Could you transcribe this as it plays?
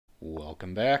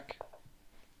Welcome back.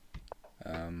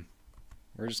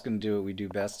 We're just going to do what we do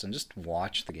best and just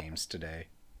watch the games today.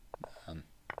 Um,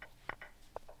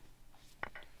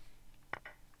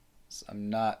 so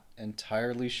I'm not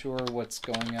entirely sure what's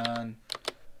going on.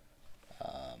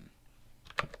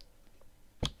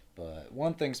 But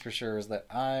one thing's for sure is that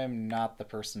I'm not the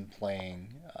person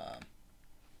playing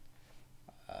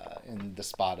in the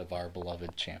spot of our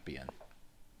beloved champion.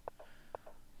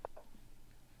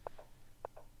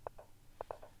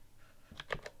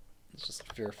 Let's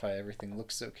just verify everything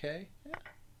looks okay. Yeah,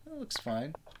 that looks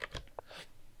fine.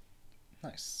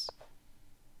 Nice.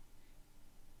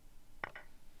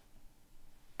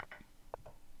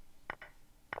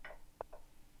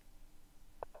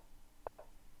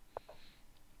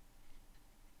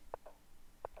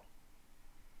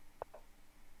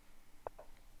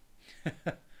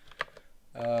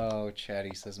 Oh,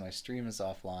 Chatty says my stream is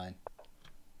offline.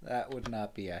 That would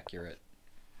not be accurate.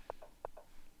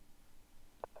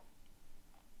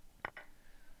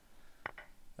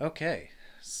 Okay,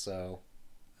 so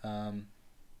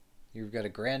you've got a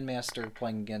Grandmaster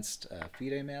playing against a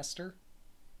FIDE Master,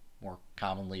 more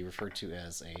commonly referred to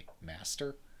as a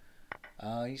Master.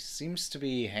 He seems to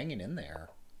be hanging in there.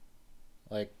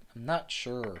 Like, I'm not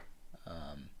sure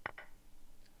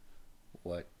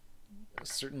what.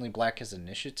 Certainly, Black has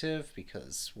initiative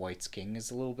because White's King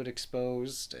is a little bit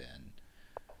exposed, and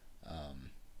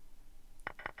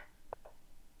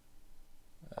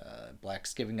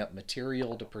Black's giving up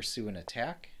material to pursue an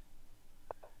attack.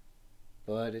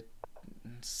 But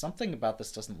something about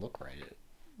this doesn't look right.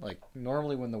 Like,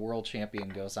 normally when the world champion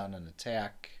goes on an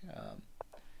attack,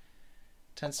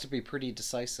 tends to be pretty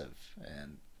decisive.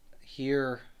 And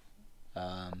here,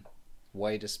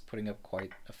 White is putting up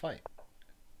quite a fight.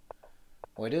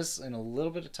 White is in a little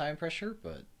bit of time pressure,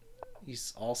 but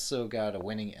he's also got a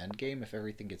winning endgame if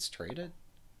everything gets traded.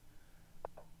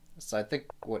 So I think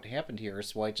what happened here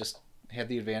is White just had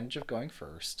the advantage of going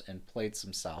first and played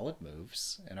some solid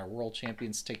moves, and our world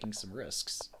champion's taking some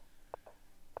risks.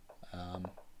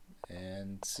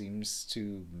 And seems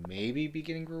to maybe be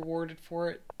getting rewarded for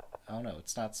it. I don't know,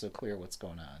 it's not so clear what's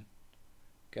going on.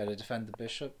 Gotta defend the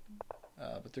bishop,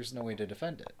 but there's no way to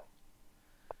defend it.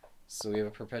 So we have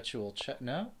a perpetual check.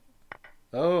 No?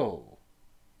 Oh,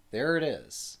 there it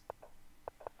is.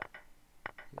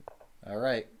 All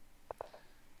right.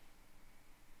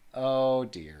 Oh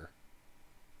dear.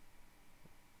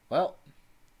 Well,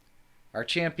 our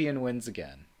champion wins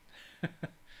again.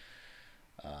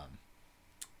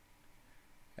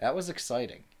 That was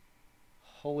exciting.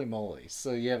 Holy moly.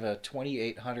 So you have a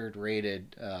 2800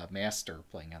 rated master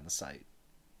playing on the site.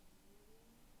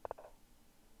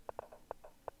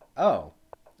 Oh.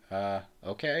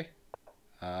 Okay.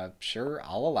 Sure,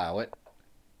 I'll allow it.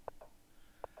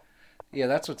 Yeah,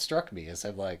 that's what struck me, is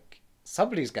I'm like,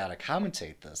 somebody's got to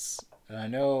commentate this. And I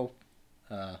know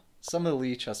some of the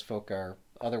Lee Chess folk are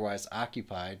otherwise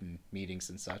occupied in meetings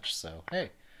and such, so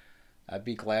hey, I'd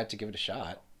be glad to give it a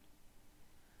shot.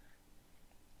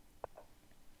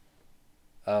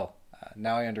 Oh,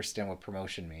 now I understand what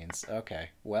promotion means. Okay,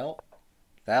 well,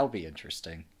 that'll be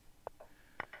interesting.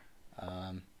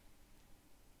 Um,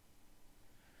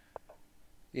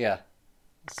 yeah,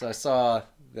 so I saw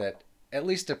that at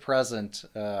least at present,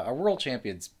 our world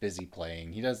champion's busy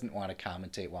playing. He doesn't want to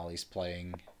commentate while he's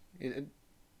playing.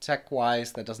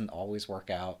 Tech-wise, that doesn't always work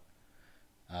out.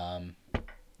 Um,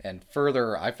 and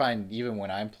further, I find even when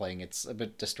I'm playing, it's a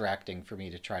bit distracting for me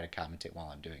to try to commentate while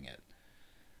I'm doing it.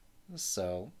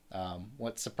 So,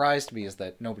 what surprised me is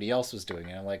that nobody else was doing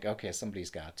it. I'm like, okay,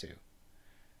 somebody's got to.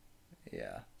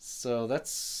 Yeah. So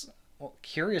that's, well,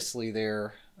 curiously,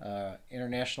 their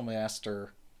international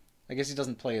master. I guess he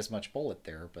doesn't play as much bullet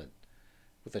there, but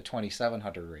with a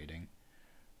 2700 rating.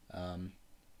 Um,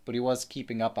 but he was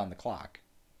keeping up on the clock.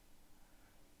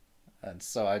 And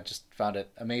so I just found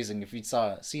it amazing. If you'd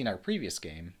seen our previous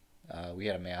game, we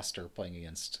had a master playing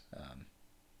against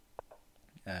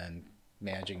and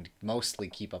managing to mostly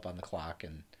keep up on the clock,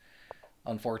 and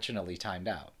unfortunately timed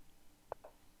out.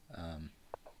 Um,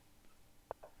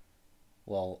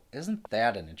 well, isn't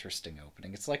that an interesting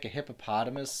opening? It's like a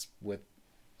hippopotamus with...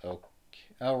 Okay.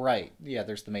 Oh, right. Yeah,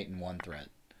 there's the mate in one threat.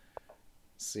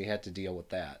 So you had to deal with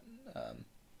that.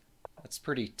 That's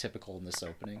pretty typical in this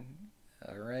opening.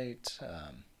 All right.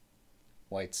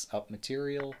 White's up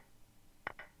material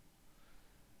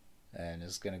and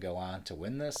is going to go on to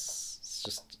win this. It's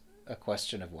just a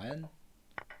question of when.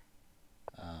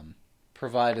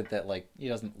 Provided that, like, he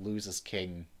doesn't lose his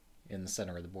king in the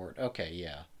center of the board. Okay,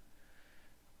 yeah.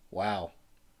 Wow.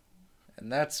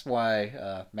 And that's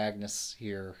why Magnus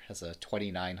here has a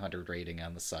 2900 rating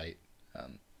on the site.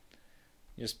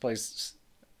 He just plays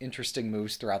interesting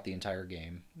moves throughout the entire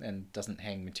game and doesn't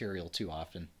hang material too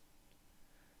often,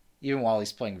 even while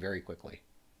he's playing very quickly.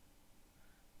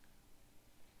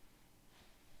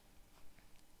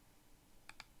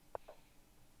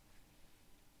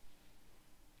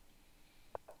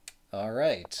 All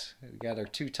right, we got our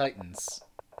two titans.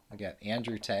 We got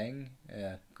Andrew Tang,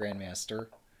 Grandmaster,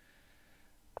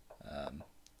 um,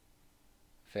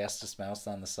 fastest mouse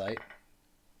on the site,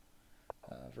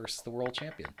 versus the world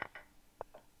champion.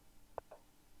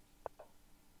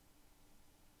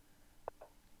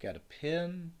 Got a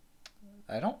pin.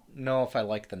 I don't know if I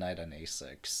like the knight on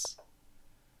a6.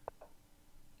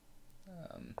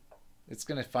 It's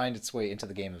going to find its way into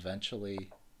the game eventually.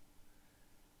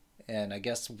 And I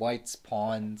guess white's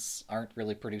pawns aren't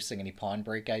really producing any pawn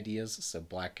break ideas, so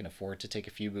black can afford to take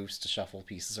a few moves to shuffle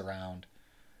pieces around.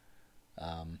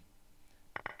 At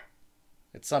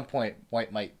some point,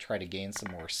 white might try to gain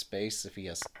some more space if he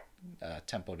has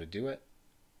tempo to do it.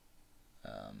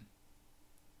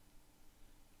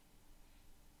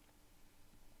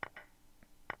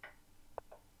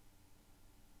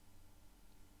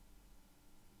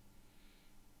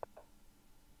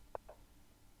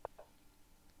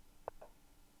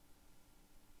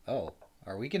 Oh,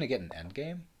 are we going to get an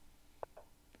endgame?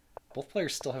 Both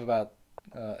players still have about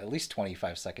at least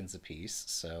 25 seconds apiece,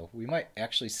 so we might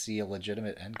actually see a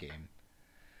legitimate endgame.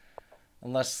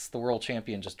 Unless the world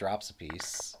champion just drops a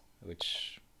piece,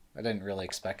 which I didn't really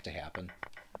expect to happen.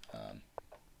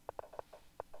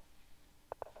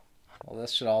 Well,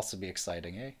 this should also be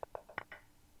exciting, eh?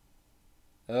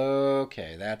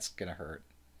 Okay, that's gonna hurt.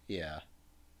 Yeah.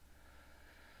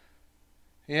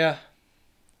 Yeah.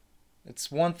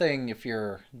 It's one thing if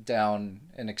you're down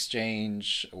an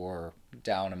exchange or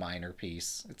down a minor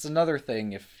piece. It's another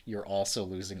thing if you're also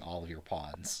losing all of your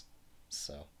pawns.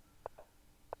 So,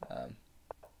 um,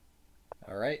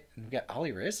 all right, we've got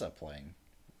Ali Reza playing.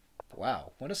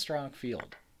 Wow, what a strong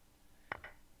field.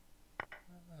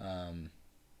 Um,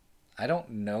 I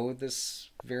don't know this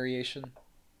variation.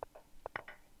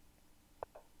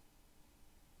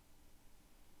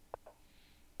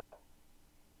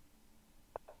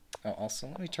 Oh, also,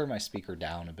 let me turn my speaker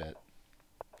down a bit.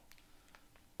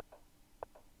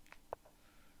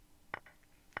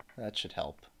 That should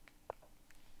help.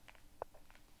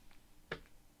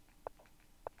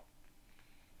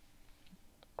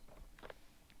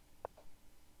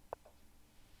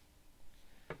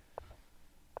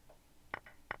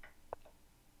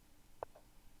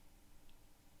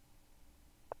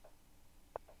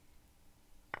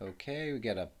 Okay, we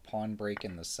got a pawn break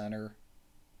in the center.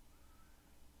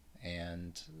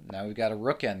 And now we've got a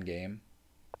rook endgame.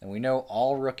 And we know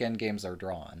all rook endgames are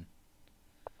drawn.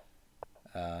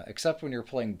 Except when you're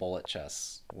playing bullet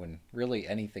chess, when really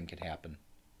anything can happen.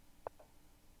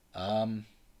 Um,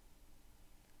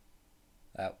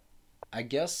 that, I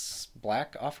guess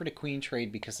black offered a queen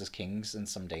trade because his king's in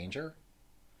some danger.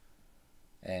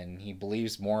 And he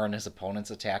believes more in his opponent's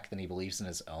attack than he believes in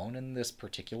his own in this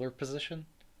particular position.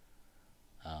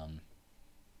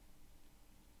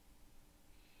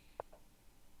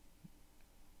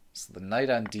 So the knight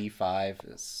on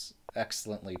d5 is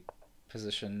excellently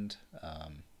positioned.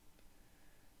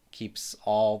 Keeps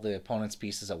all the opponent's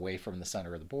pieces away from the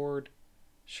center of the board.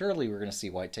 Surely we're going to see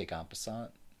white take en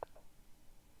passant.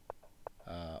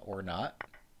 Or not.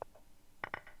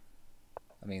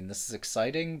 I mean, this is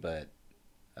exciting, but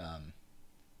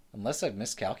unless I've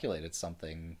miscalculated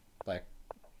something, like,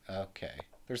 okay,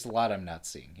 there's a lot I'm not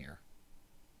seeing here.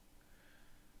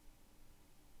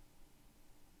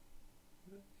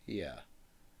 Yeah.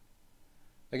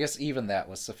 I guess even that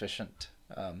was sufficient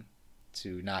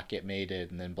to not get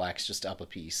mated, and then black's just up a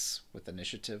piece with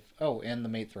initiative. Oh, and the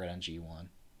mate threat on g1.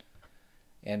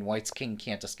 And white's king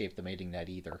can't escape the mating net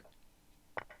either.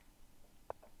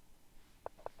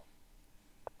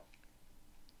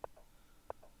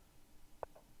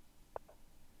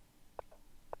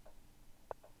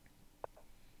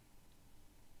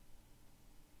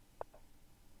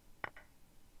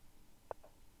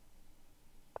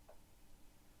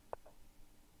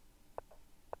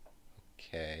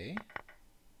 Okay.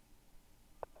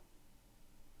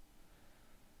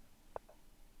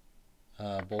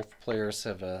 Both players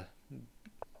have a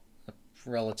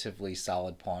relatively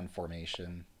solid pawn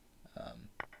formation.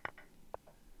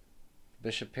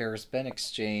 Bishop pair has been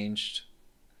exchanged.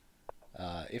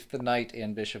 If the knight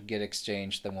and bishop get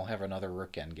exchanged, then we'll have another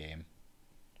rook endgame.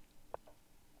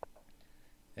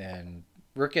 And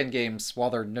rook endgames, while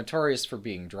they're notorious for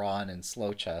being drawn in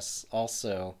slow chess,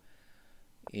 also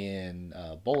in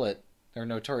bullet, they're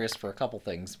notorious for a couple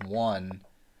things. One,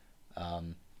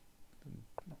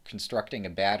 constructing a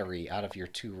battery out of your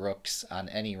two rooks on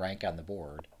any rank on the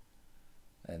board.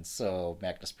 And so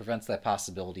Magnus prevents that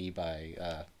possibility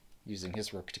by using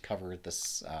his rook to cover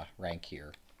this rank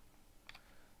here.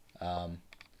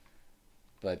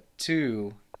 But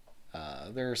two,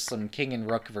 there's some king and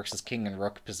rook versus king and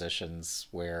rook positions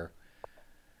where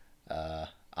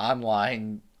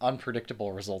online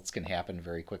unpredictable results can happen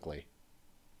very quickly.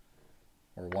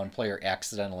 Where one player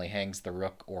accidentally hangs the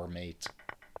rook or mate.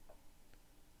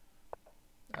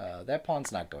 That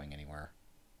pawn's not going anywhere.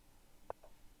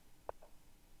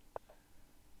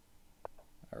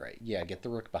 Alright, yeah, get the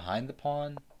rook behind the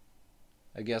pawn.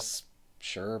 I guess,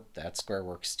 sure, that square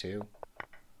works too.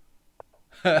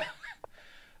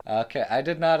 Okay, I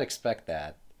did not expect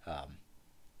that.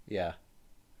 Yeah.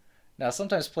 Now,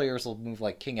 sometimes players will move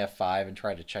like king f5 and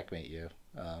try to checkmate you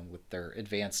with their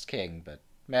advanced king, but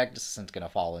Magnus isn't going to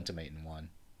fall into mate in one.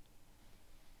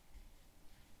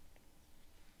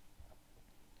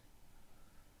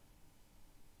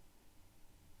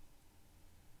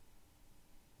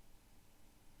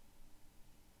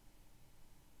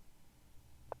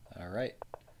 All right.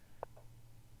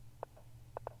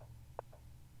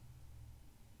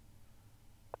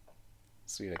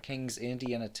 So we have a king's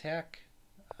Indian attack.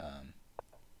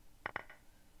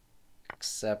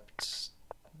 Except,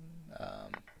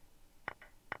 well,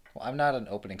 I'm not an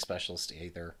opening specialist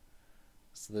either.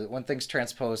 So when things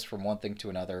transpose from one thing to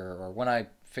another, or when I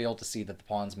fail to see that the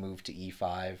pawns move to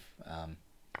e5, I'm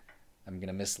going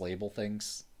to mislabel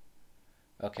things.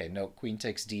 Okay, no, queen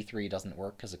takes d3 doesn't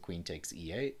work because a queen takes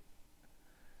e8.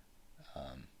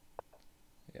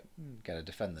 Yep, got to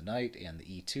defend the knight and the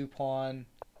e2 pawn,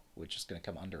 which is going to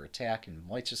come under attack, and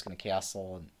white's just going to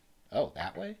castle. And oh,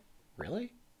 that way?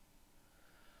 Really?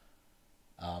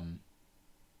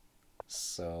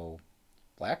 So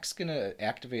black's going to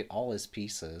activate all his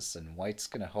pieces, and white's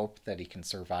going to hope that he can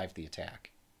survive the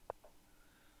attack.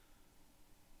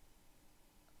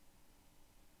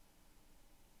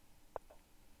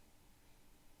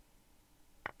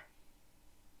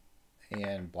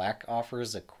 And black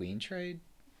offers a queen trade?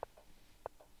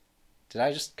 Did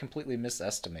I just completely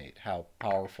misestimate how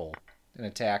powerful an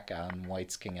attack on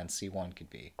white's king on c1 could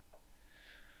be?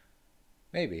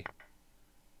 Maybe.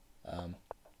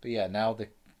 But yeah, now the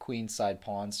queen side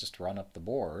pawns just run up the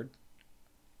board.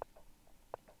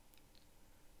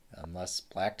 Unless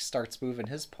black starts moving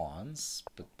his pawns.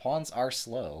 But pawns are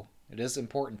slow. It is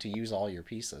important to use all your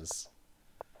pieces.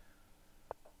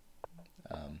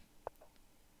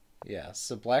 Yeah,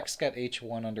 so black's got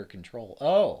h1 under control.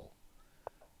 Oh!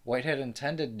 White had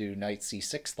intended to do knight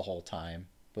c6 the whole time,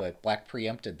 but black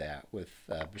preempted that with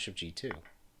bishop g2.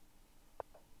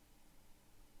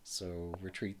 So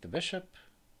retreat the bishop.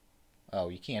 Oh,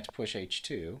 you can't push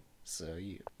h2, so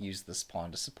you use this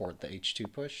pawn to support the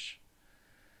h2 push.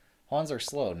 Pawns are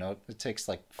slow. No, it takes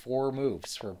like 4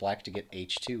 moves for black to get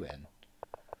h2 in.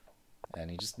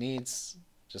 And he just needs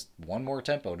just one more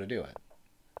tempo to do it.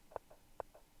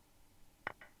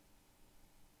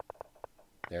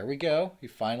 There we go. He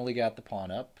finally got the pawn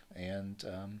up, and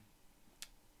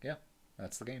yeah,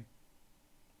 that's the game.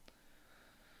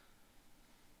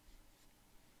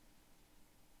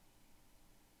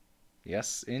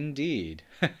 Yes, indeed.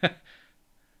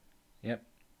 Yep.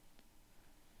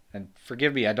 And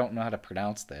forgive me, I don't know how to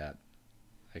pronounce that.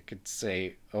 I could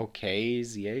say okay,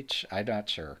 ZH. I'm not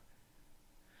sure.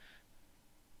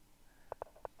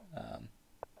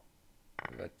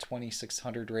 We have a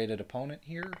 2600 rated opponent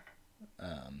here.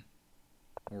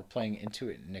 We're playing into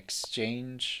it in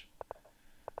exchange.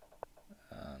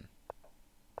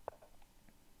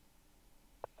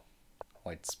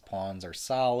 White's pawns are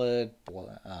solid.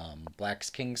 Black's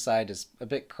king side is a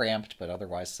bit cramped, but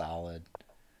otherwise solid.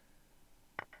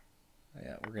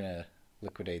 Yeah, we're going to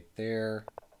liquidate there,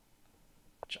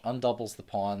 which undoubles the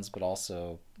pawns, but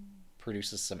also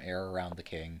produces some air around the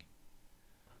king.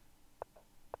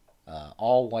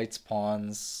 All white's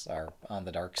pawns are on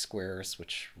the dark squares,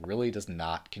 which really does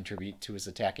not contribute to his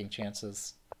attacking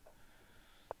chances.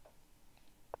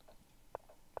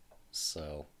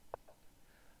 So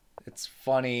it's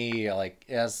funny, like,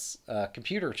 as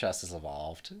computer chess has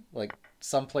evolved, like,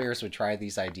 some players would try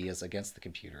these ideas against the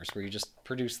computers, where you just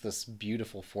produce this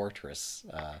beautiful fortress.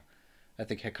 I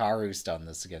think Hikaru's done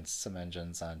this against some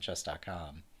engines on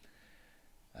chess.com.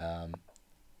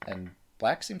 And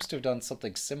black seems to have done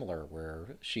something similar,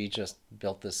 where she just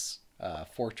built this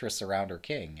fortress around her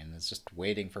king and is just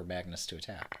waiting for Magnus to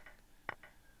attack.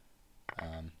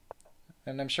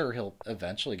 And I'm sure he'll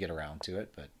eventually get around to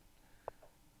it, but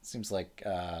it seems like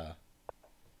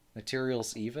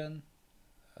materials even.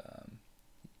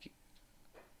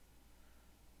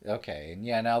 Okay, and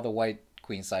yeah, now the white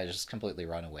queenside just completely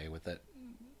run away with it.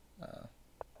 Uh,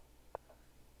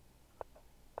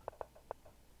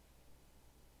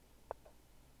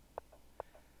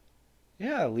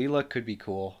 yeah, Leela could be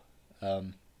cool.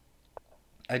 Um,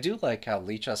 I do like how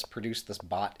Lichess produced this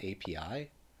bot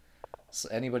API, so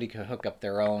anybody could hook up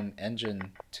their own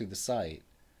engine to the site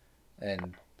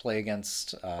and play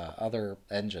against other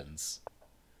engines.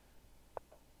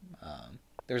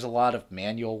 There's a lot of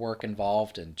manual work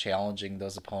involved in challenging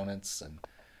those opponents, and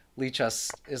Lichess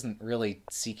isn't really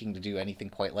seeking to do anything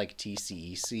quite like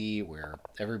TCEC, where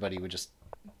everybody would just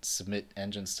submit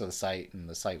engines to the site and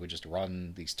the site would just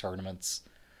run these tournaments.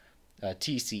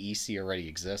 TCEC already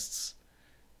exists.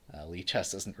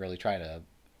 Lichess isn't really trying to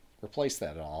replace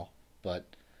that at all, but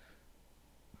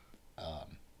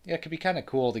yeah, it could be kind of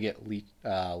cool to get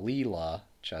Leela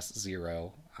Chess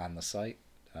Zero on the site.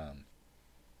 Um,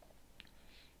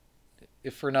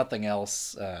 if for nothing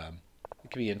else, it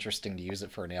could be interesting to use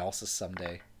it for analysis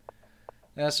someday.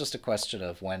 And that's just a question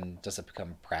of when does it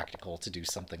become practical to do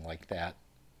something like that.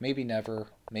 Maybe never,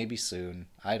 maybe soon.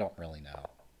 I don't really know.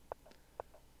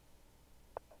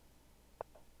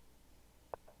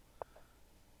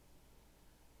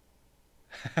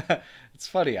 It's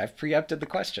funny. I've preempted the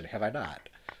question, have I not?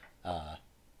 Uh,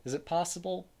 is it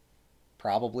possible?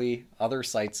 Probably. Other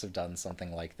sites have done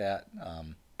something like that.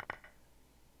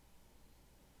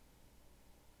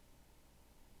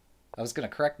 I was going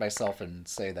to correct myself and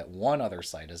say that one other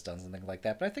site has done something like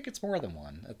that, but I think it's more than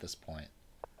one at this point.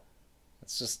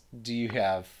 It's just, do you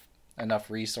have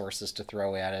enough resources to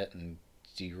throw at it, and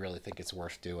do you really think it's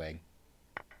worth doing?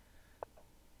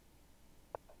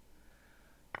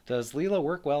 Does Leela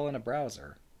work well in a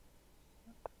browser?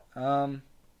 Um,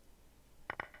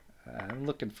 I'm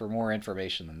looking for more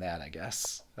information than that, I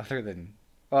guess. Other than,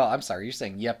 well, I'm sorry, you're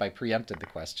saying, yep, I preempted the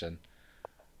question.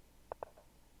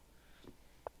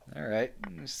 All right,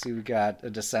 let's see, we got a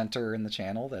dissenter in the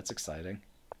channel. That's exciting.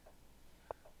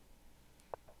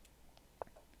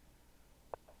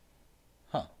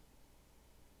 Huh.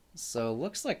 So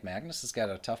looks like Magnus has got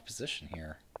a tough position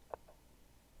here.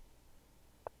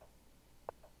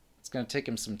 It's going to take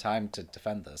him some time to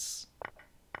defend this.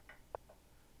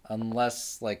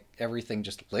 Unless, like, everything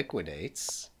just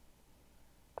liquidates.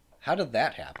 How did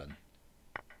that happen?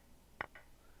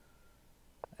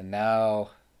 And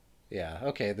now, yeah,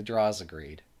 okay, the draw's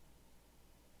agreed.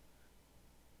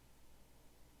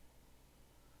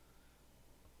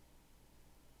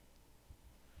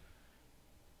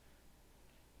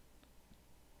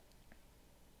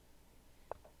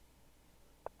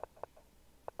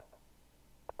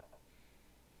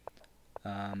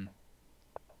 Um,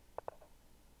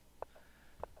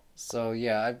 so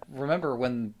yeah, I remember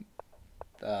when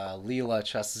Leela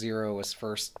Chess Zero was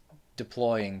first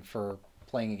deploying for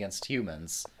playing against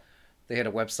humans. They had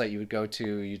a website you would go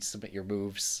to, you'd submit your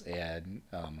moves, and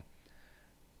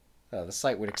the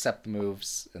site would accept the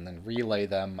moves and then relay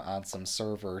them on some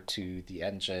server to the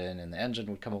engine, and the engine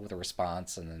would come up with a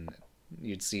response, and then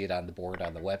you'd see it on the board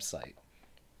on the website.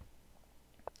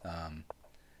 Um,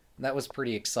 that was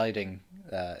pretty exciting,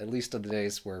 at least in the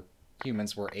days where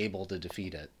humans were able to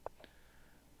defeat it.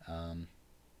 Um,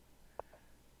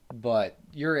 but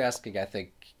you're asking, I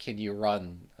think, can you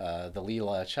run the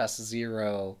Leela Chess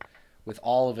Zero with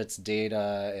all of its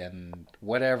data and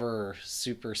whatever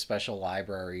super special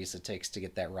libraries it takes to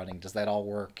get that running? Does that all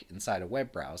work inside a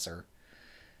web browser?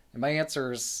 And my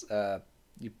answer is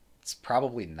it's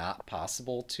probably not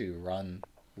possible to run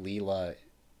Leela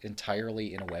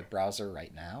entirely in a web browser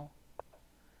right now.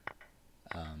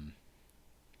 Um,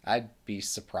 I'd be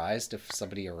surprised if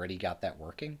somebody already got that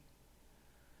working.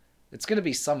 It's going to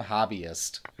be some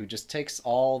hobbyist who just takes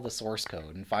all the source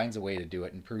code and finds a way to do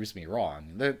it and proves me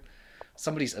wrong.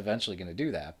 Somebody's eventually going to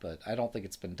do that, but I don't think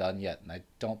it's been done yet, and I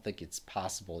don't think it's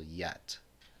possible yet.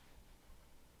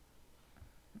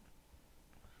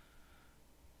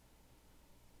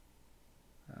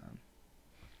 Um,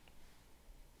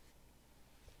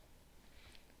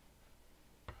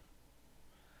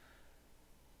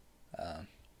 uh,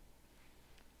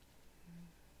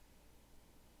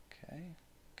 okay.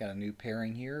 Got a new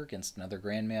pairing here against another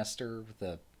Grandmaster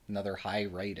with another high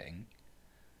rating.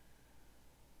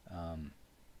 Um,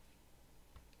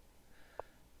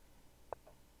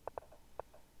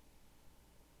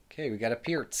 okay, we got a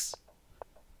Pearts.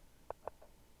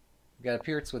 We got a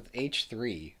Pearts with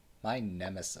H3. My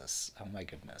nemesis. Oh my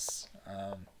goodness.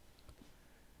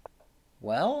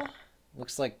 Well,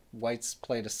 looks like White's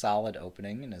played a solid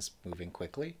opening and is moving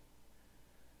quickly,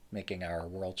 making our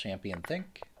world champion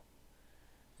think.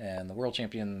 And the world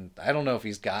champion, I don't know if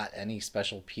he's got any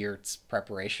special Pearts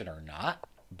preparation or not,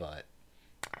 but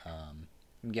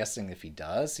I'm guessing if he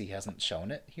does, he hasn't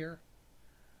shown it here.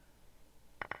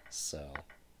 So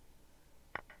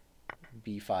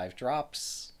b5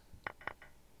 drops.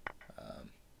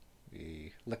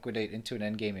 We liquidate into an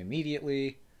endgame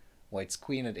immediately. White's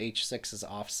queen at h6 is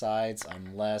offsides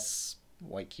unless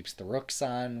white keeps the rooks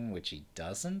on, which he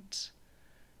doesn't.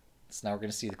 So now we're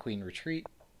going to see the queen retreat.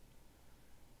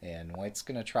 And white's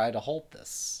going to try to hold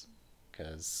this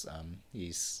because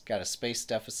he's got a space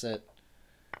deficit.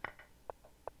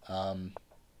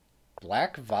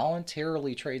 Black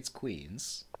voluntarily trades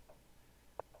queens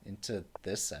into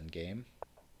this endgame.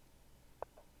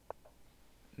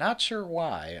 Not sure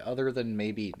why, other than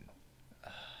maybe...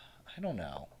 I don't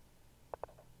know.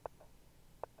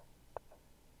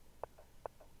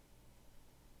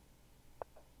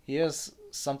 He is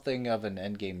something of an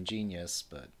endgame genius,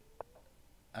 but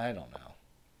I don't know.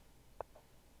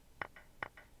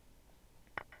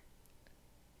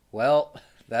 Well,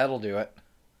 that'll do it.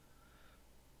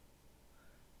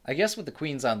 I guess with the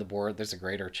queens on the board, there's a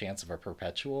greater chance of a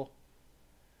perpetual.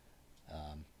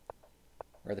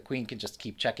 Where the queen can just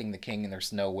keep checking the king and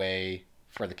there's no way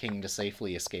for the king to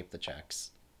safely escape the checks.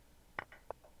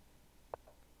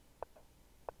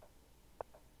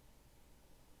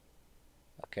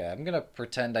 Okay, I'm going to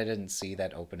pretend I didn't see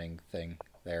that opening thing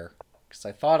there, because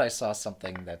I thought I saw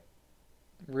something that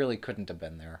really couldn't have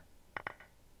been there.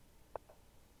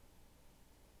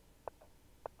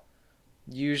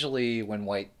 Usually when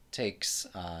white takes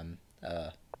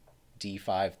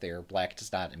d5 there, black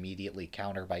does not immediately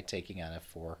counter by taking on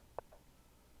f4.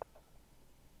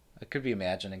 I could be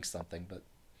imagining something, but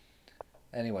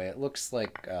anyway, it looks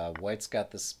like white's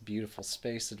got this beautiful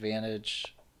space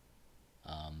advantage.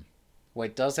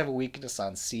 White does have a weakness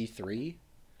on c3.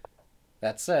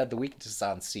 That said, the weakness is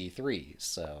on c3,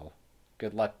 so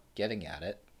good luck getting at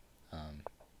it.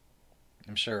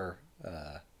 I'm sure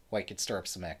white could stir up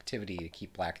some activity to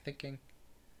keep black thinking.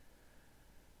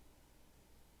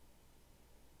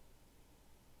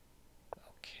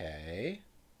 Okay.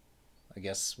 I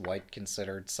guess white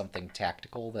considered something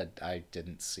tactical that I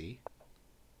didn't see.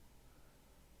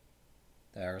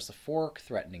 There's a fork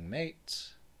threatening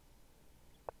mate.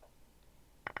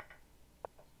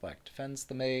 Black defends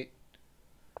the mate.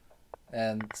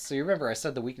 And so you remember I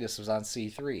said the weakness was on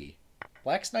c3.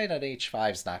 Black's knight on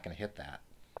h5 is not going to hit that.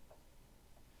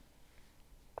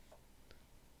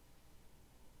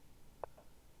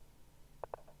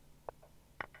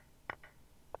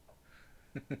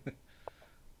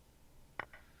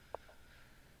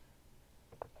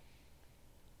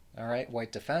 Alright,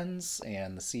 white defends,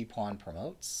 and the c-pawn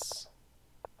promotes.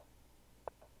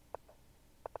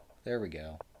 There we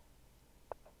go.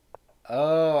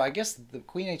 Oh, I guess the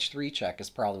queen h3 check is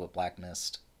probably what black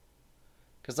missed.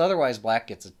 Because otherwise black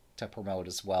gets to promote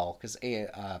as well, because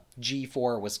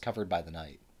g4 was covered by the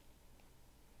knight.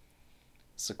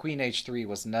 So queen h3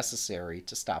 was necessary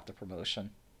to stop the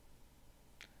promotion.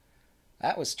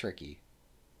 That was tricky.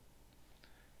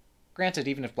 Granted,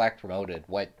 even if black promoted,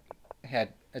 white had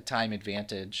a time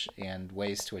advantage and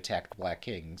ways to attack the black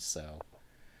king, so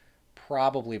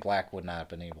probably black would not have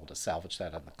been able to salvage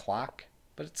that on the clock,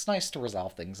 but it's nice to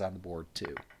resolve things on the board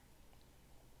too.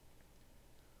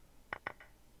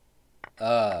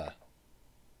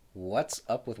 What's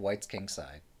up with white's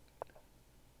kingside?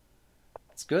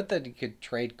 It's good that he could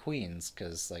trade queens,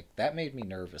 because like that made me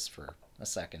nervous for a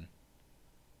second.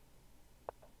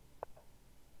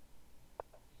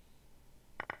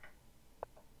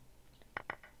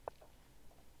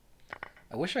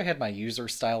 I wish I had my user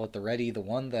style at the ready, the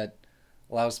one that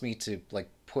allows me to like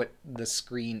put the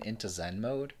screen into Zen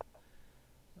mode.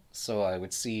 So I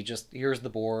would see just, here's the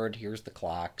board, here's the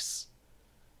clocks.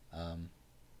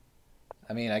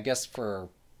 I mean, I guess for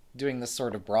doing this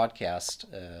sort of broadcast,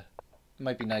 it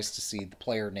might be nice to see the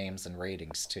player names and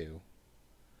ratings too.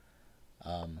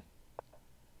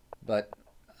 But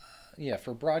yeah,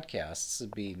 for broadcasts,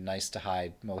 it'd be nice to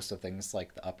hide most of things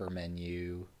like the upper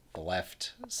menu, the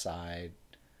left side.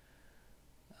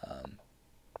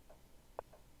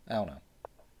 I don't know.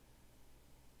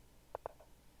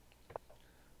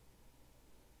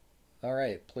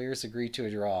 Alright, players agree to a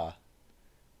draw.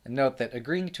 And note that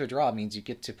agreeing to a draw means you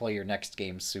get to play your next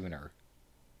game sooner.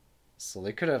 So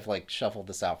they could have like shuffled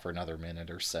this out for another minute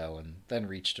or so and then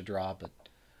reached a draw, but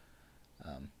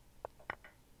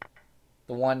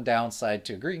the one downside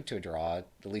to agreeing to a draw, at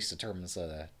least in terms of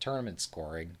the tournament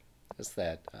scoring, is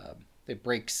that it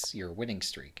breaks your winning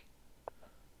streak.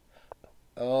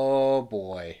 Oh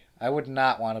boy, I would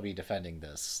not want to be defending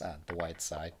this on the white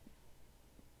side.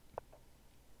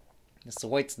 So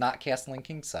white's not castling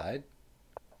kingside.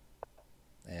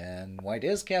 And white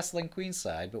is castling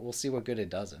queenside, but we'll see what good it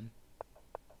does him.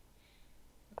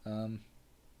 Um,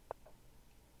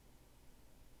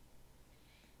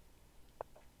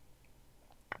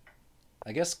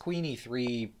 I guess queen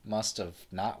e3 must have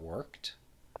not worked.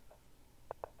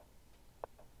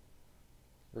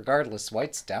 Regardless,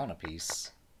 white's down a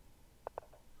piece.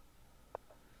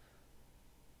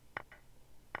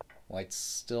 White's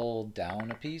still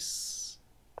down a piece.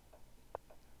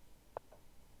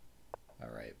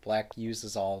 Alright, black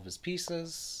uses all of his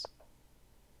pieces.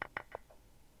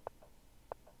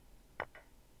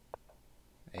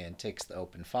 And takes the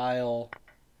open file.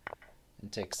 And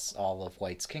takes all of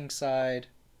white's kingside.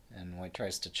 And white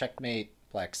tries to checkmate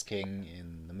black's king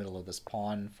in the middle of this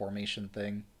pawn formation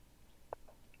thing.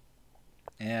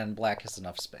 And black has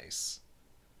enough space.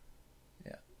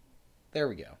 Yeah. There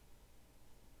we go.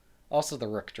 Also, the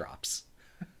rook drops.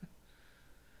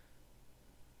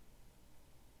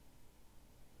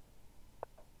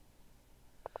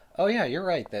 Oh yeah, you're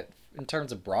right, that in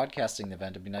terms of broadcasting the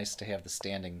event, it'd be nice to have the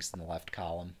standings in the left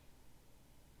column.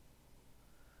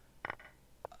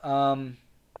 Um,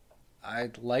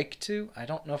 I'd like to. I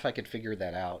don't know if I could figure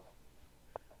that out.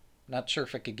 Not sure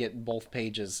if I could get both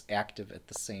pages active at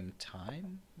the same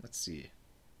time. Let's see.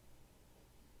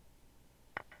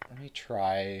 Let me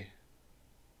try.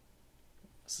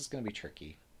 This is going to be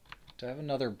tricky. Do I have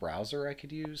another browser I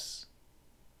could use?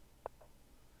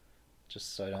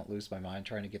 Just so I don't lose my mind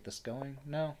trying to get this going?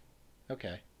 No?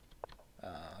 Okay.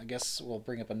 I guess we'll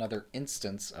bring up another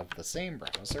instance of the same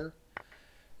browser.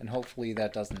 And hopefully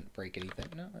that doesn't break anything.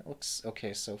 No, it looks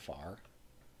okay so far.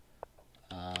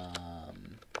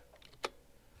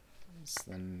 So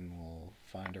then we'll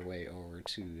find our way over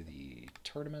to the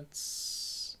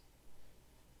tournaments.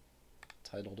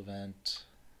 Titled event.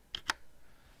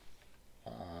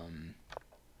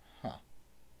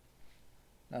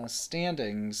 Now the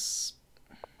standings,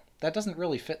 that doesn't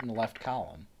really fit in the left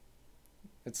column.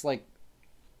 It's like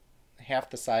half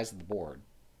the size of the board.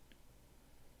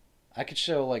 I could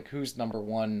show like who's number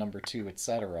 1, number 2,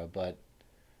 etc., but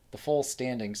the full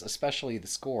standings, especially the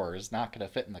score, is not going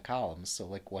to fit in the columns, so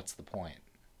like what's the point?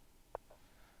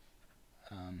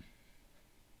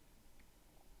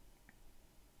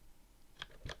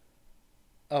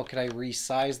 Oh, could I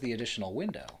resize the additional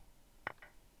window?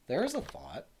 There's a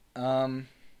thought.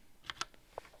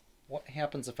 What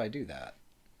happens if I do that?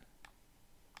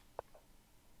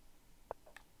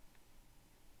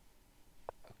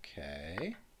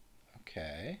 Okay.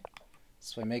 Okay.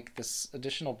 So I make this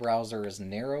additional browser as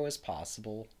narrow as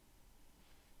possible.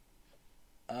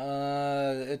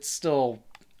 It's still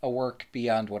a work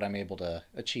beyond what I'm able to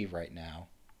achieve right now.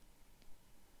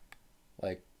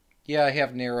 Like, yeah, I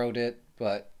have narrowed it,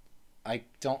 but I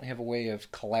don't have a way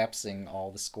of collapsing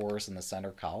all the scores in the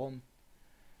center column.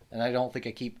 And I don't think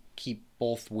I keep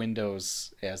both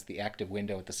windows as the active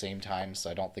window at the same time, so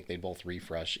I don't think they both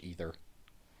refresh either.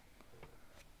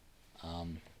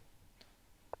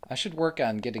 I should work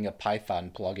on getting a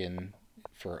Python plugin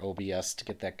for OBS to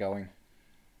get that going.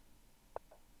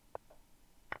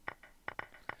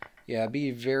 Yeah, it'd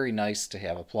be very nice to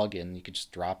have a plugin you could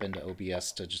just drop into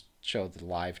OBS to just show the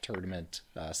live tournament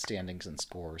standings and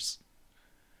scores.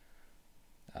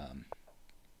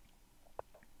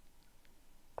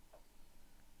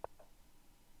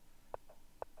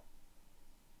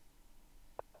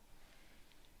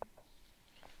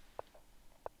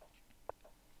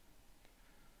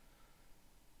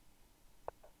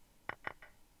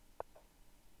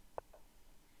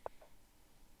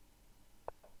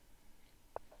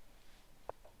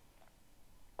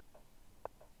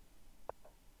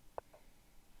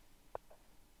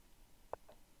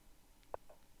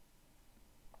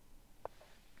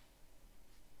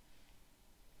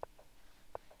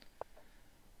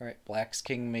 Alright, black's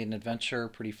king made an adventure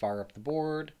pretty far up the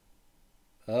board.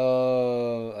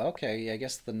 Oh, okay, I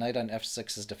guess the knight on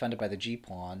f6 is defended by the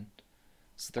g-pawn.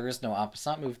 So there is no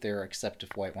opposite move there except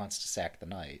if white wants to sack the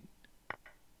knight.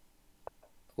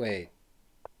 Wait,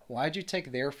 why'd you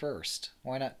take there first?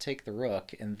 Why not take the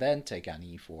rook and then take on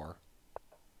e4?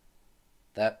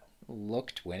 That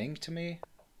looked winning to me.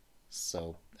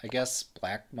 So I guess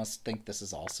black must think this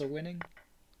is also winning.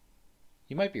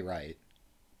 You might be right.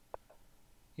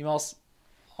 He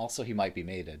also he might be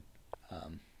mated.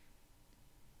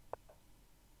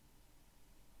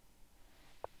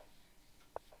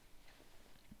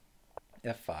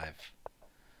 F5.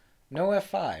 No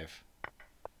F5.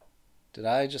 Did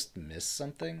I just miss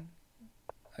something?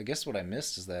 I guess what I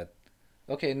missed is that...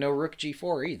 Okay, no rook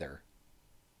g4 either.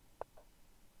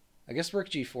 I guess rook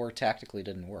g4 tactically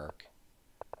didn't work.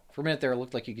 For a minute there, it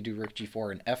looked like you could do rook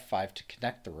g4 and f5 to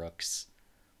connect the rooks.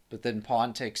 But then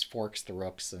pawn takes, forks the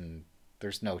rooks, and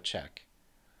there's no check.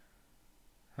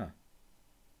 Huh.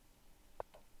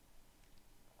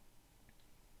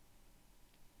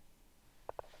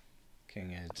 Can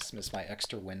I dismiss my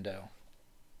extra window?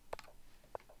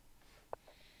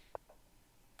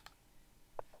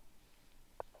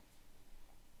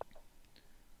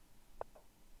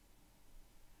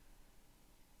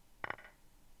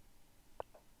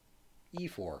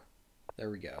 E4. There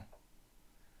we go.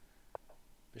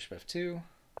 Bishop F2.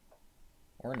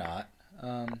 Or not.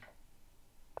 I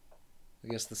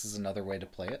guess this is another way to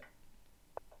play it.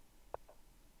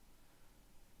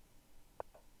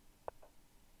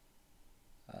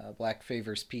 Black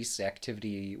favors piece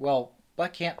activity. Well,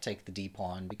 black can't take the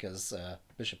d-pawn because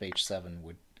bishop h7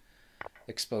 would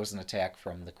expose an attack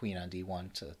from the queen on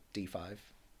d1 to d5.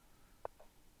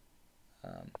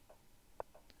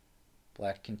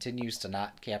 Black continues to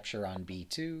not capture on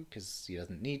b2 because he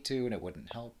doesn't need to and it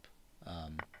wouldn't help.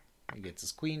 He gets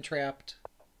his queen trapped,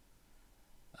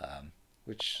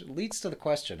 which leads to the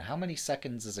question, how many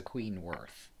seconds is a queen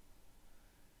worth?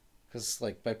 Because,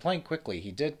 like, by playing quickly,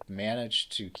 he did manage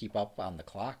to keep up on the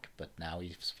clock, but now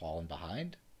he's fallen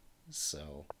behind.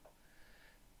 So,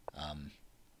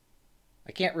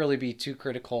 I can't really be too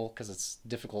critical because it's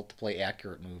difficult to play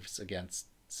accurate moves against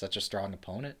such a strong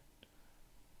opponent.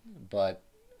 But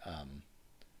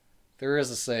there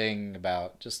is a saying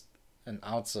about just an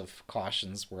ounce of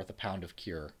caution's worth a pound of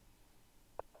cure.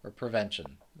 Or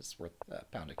prevention is worth a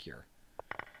pound of cure.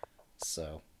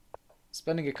 So,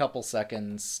 spending a couple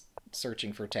seconds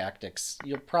searching for tactics,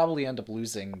 you'll probably end up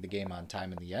losing the game on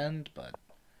time in the end, but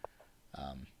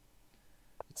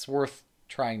it's worth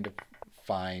trying to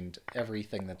find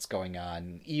everything that's going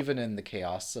on, even in the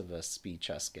chaos of a speed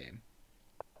chess game.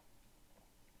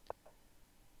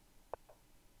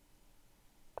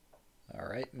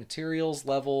 Alright, materials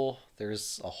level,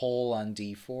 there's a hole on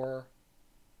d4.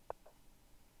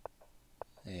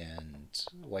 And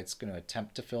white's going to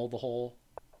attempt to fill the hole.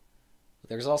 But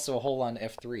there's also a hole on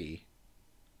f3.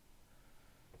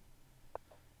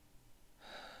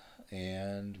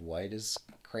 And white is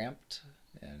cramped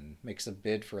and makes a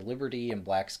bid for liberty, and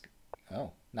black's...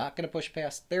 Oh, not going to push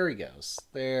past. There he goes.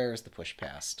 There's the push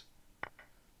past.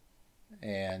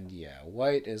 And yeah,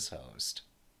 white is hosed.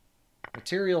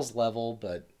 Materials level,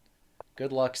 but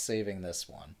good luck saving this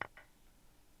one.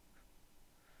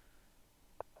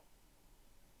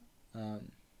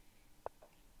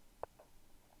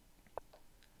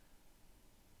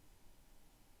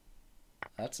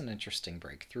 That's an interesting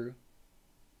breakthrough.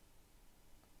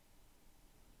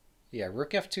 Yeah,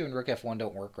 rook f2 and rook f1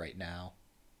 don't work right now.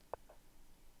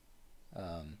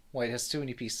 White has too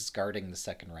many pieces guarding the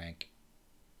second rank.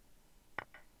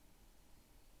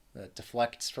 That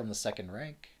deflects from the second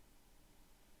rank.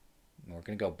 And we're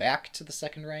going to go back to the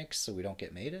second rank so we don't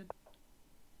get mated.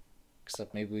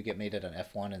 Except maybe we get mated on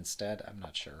f1 instead. I'm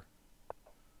not sure.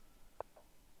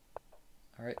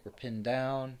 Alright, we're pinned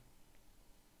down.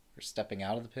 We're stepping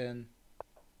out of the pin.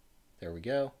 There we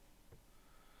go.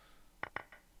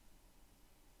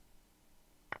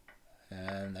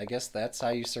 And I guess that's how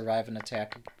you survive an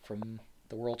attack from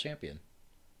the world champion.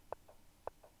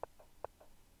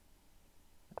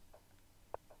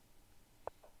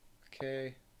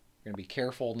 Okay. We're going to be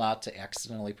careful not to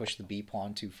accidentally push the b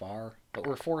pawn too far, but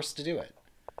we're forced to do it.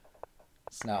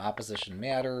 So now opposition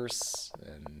matters,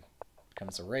 and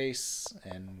becomes a race,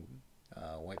 and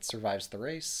white survives the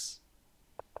race.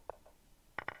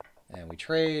 And we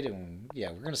trade, and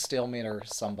yeah, we're going to stalemate or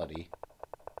somebody.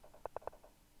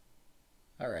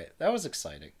 Alright, that was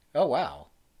exciting. Oh, wow.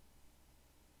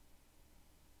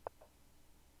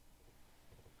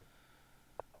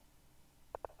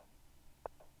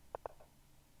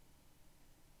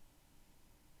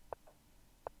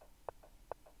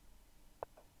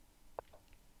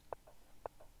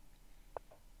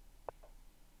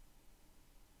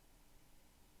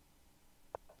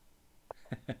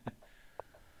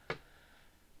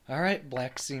 Alright,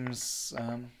 black seems...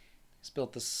 he's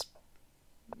built this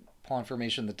pawn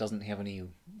formation that doesn't have any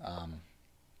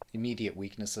immediate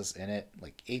weaknesses in it.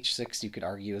 Like h6 you could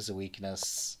argue is a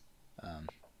weakness,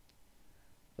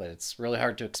 but it's really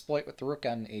hard to exploit with the rook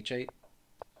on h8.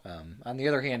 On the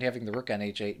other hand, having the rook on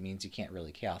h8 means you can't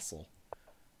really castle.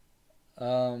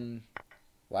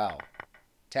 Wow.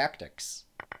 Tactics.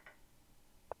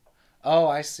 Oh,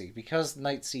 I see. Because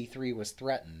knight c3 was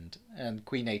threatened and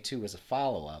queen a2 was a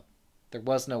follow-up, there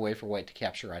was no way for white to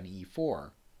capture on e4.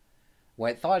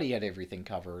 White thought he had everything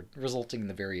covered, resulting in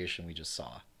the variation we just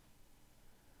saw.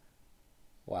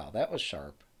 Wow, that was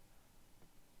sharp.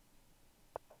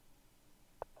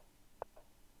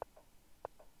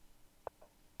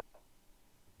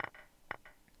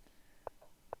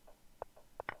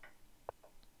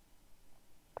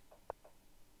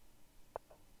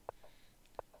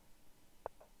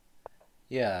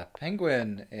 Yeah,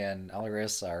 Penguin and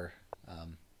Alaris are,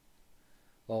 um,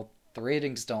 well, the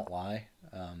ratings don't lie.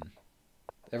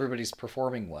 Everybody's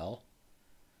performing well,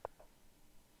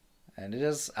 and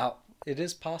It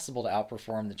is possible to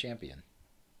outperform the champion.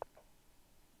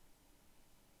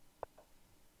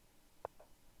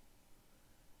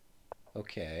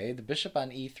 Okay, the bishop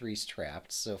on e3 is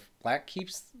trapped. So if black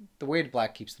keeps the way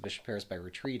black keeps the bishop pair is by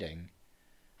retreating,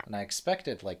 and I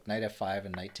expected like knight f5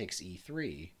 and knight takes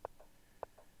e3.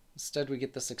 Instead, we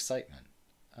get this excitement.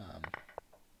 Um,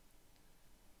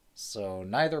 so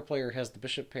neither player has the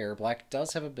bishop pair. Black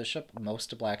does have a bishop.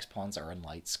 Most of black's pawns are in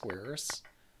light squares,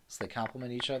 so they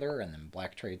complement each other, and then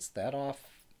black trades that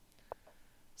off.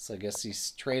 So I guess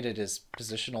he's traded his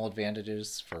positional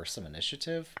advantages for some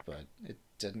initiative, but it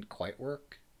didn't quite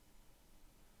work.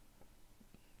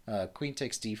 Queen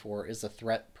takes d4 is a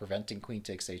threat preventing queen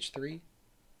takes h3.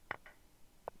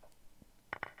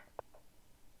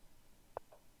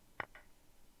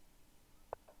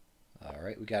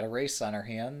 Alright, we got a race on our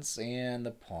hands, and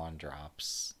the pawn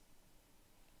drops.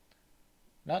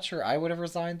 Not sure I would have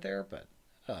resigned there, but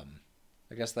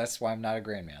I guess that's why I'm not a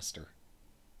grandmaster.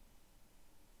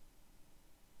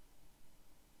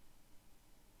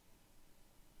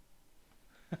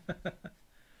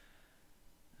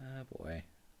 Oh boy.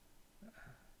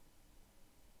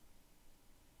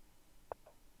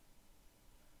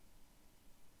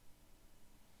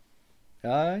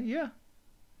 Yeah.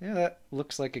 Yeah, that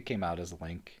looks like it came out as a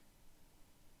link.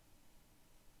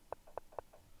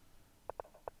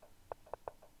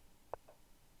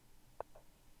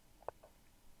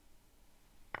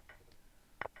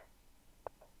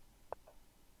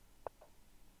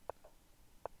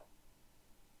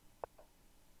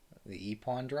 The e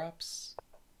pawn drops,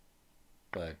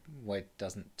 but white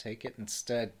doesn't take it.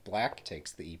 Instead, black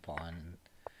takes the e pawn.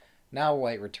 Now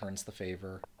white returns the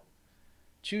favor.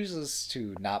 Chooses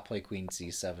to not play queen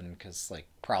c7 because, like,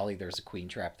 probably there's a queen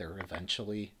trap there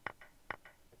eventually.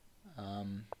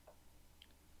 Um,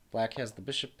 Black has the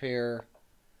bishop pair.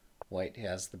 White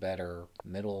has the better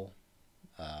middle.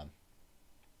 Uh,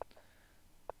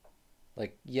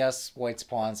 like, yes, white's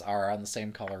pawns are on the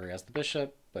same color as the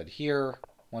bishop, but here,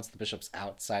 once the bishop's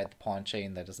outside the pawn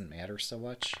chain, that doesn't matter so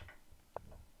much.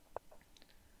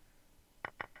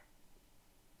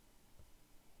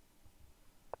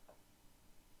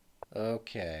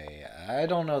 Okay, I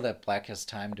don't know that black has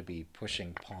time to be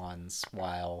pushing pawns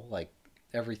while, like,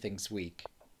 everything's weak.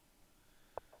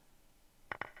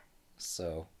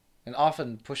 So, and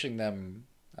often pushing them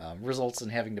results in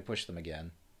having to push them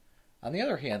again. On the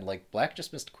other hand, like, black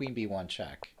just missed queen b1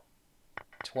 check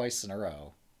twice in a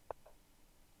row.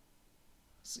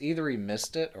 So either he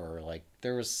missed it or, like,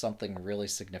 there was something really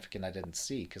significant I didn't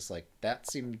see, because, like, that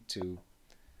seemed to,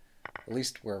 at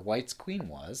least where white's queen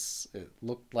was, it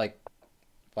looked like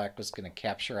black was going to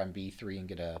capture on b3 and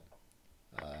get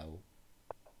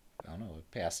I don't know,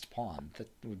 a passed pawn that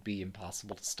would be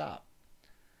impossible to stop.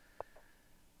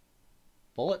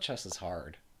 Bullet chess is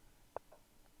hard.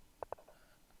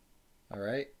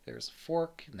 Alright, there's a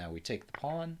fork. Now we take the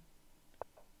pawn.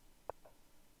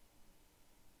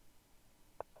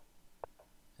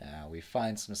 Now we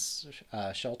find some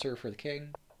shelter for the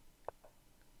king.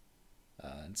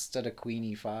 Instead of queen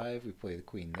e5, we play the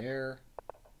queen there.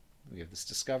 We have this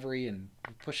discovery and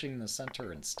pushing the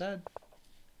center instead.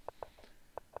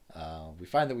 We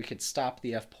find that we could stop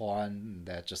the f-pawn.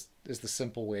 That just is the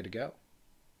simple way to go.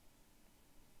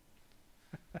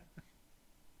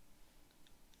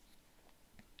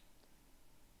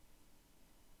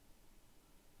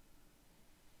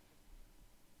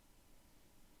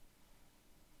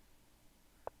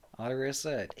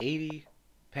 Otarissa at 80,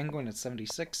 Penguin at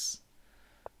 76,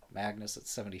 Magnus at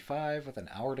 75 with an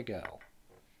hour to go.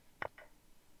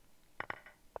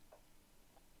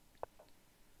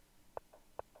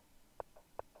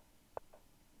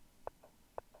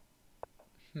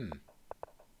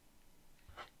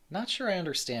 Not sure I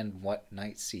understand what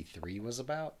knight c3 was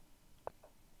about.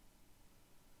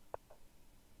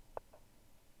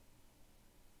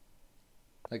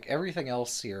 Like, everything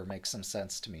else here makes some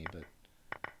sense to me, but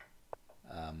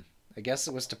I guess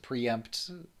it was to preempt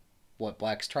what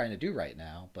black's trying to do right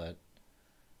now, but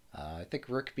I think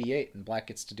rook b8 and black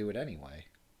gets to do it anyway.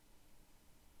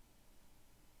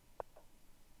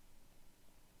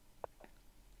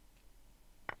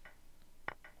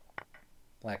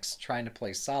 Black's trying to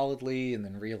play solidly and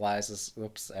then realizes,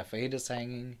 oops, f8 is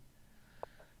hanging.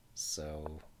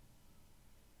 So,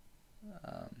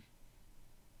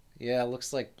 yeah, it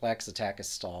looks like black's attack is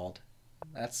stalled.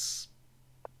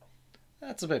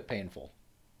 That's a bit painful.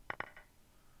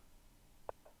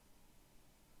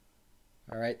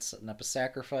 Alright, setting up a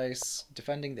sacrifice,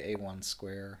 defending the A1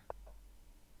 square.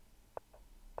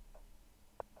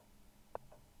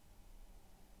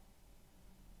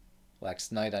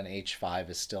 Black's knight on H5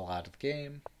 is still out of the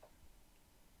game.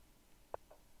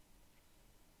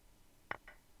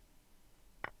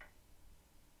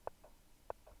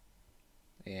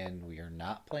 And we are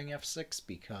not playing F6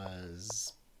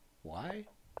 because... why?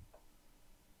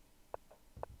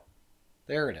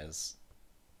 There it is.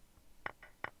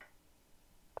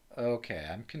 Okay,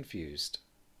 I'm confused.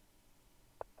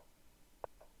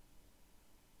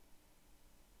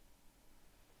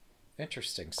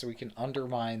 Interesting, so we can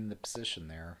undermine the position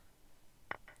there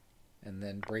and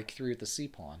then break through the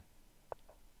c-pawn.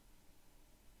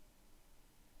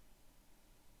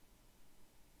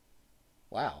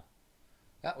 Wow,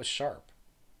 that was sharp.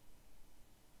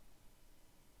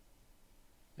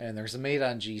 And there's a mate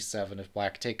on g7 if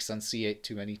black takes on c8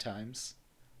 too many times.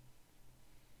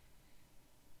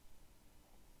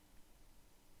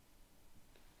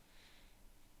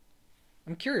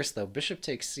 I'm curious though, bishop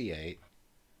takes c8.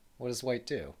 What does white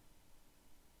do?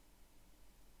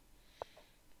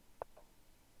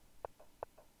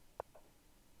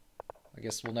 I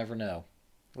guess we'll never know.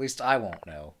 At least I won't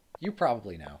know. You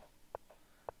probably know.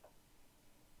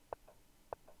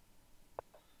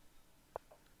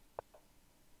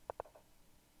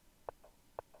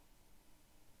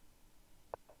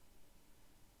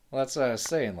 Well, that's what I was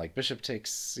saying. Like, bishop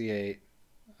takes c8,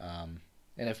 and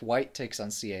if white takes on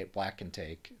c8, black can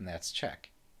take, and that's check.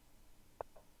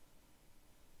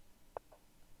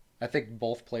 I think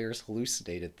both players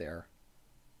hallucinated there.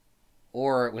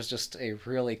 Or it was just a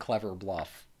really clever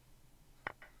bluff.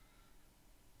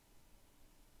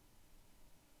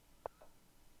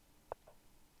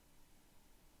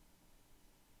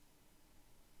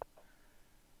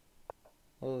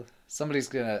 Well, somebody's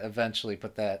gonna eventually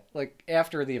put that, like,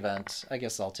 after the event. I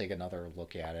guess I'll take another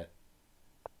look at it.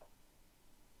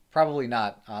 Probably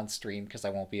not on stream because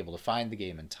I won't be able to find the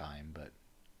game in time, but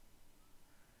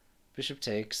bishop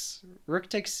takes. Rook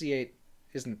takes c8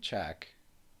 isn't check.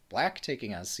 Black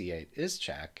taking on c8 is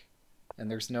check, and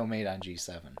there's no mate on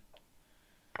g7.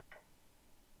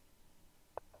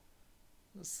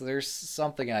 So there's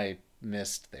something I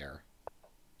missed there.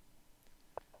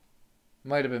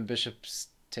 Might have been bishop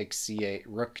takes c8,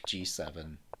 rook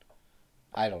g7.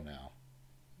 I don't know.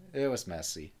 It was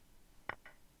messy.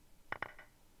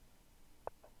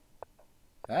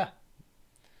 Ah.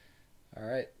 All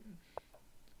right.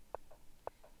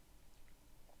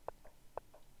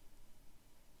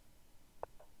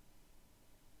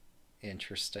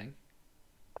 Interesting.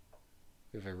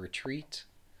 We have a retreat.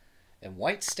 And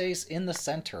white stays in the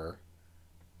center.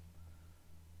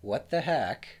 What the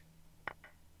heck?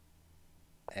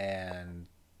 And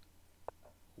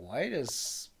white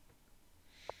is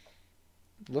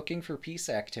looking for peace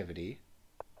activity.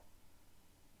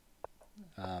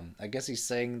 I guess he's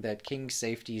saying that king's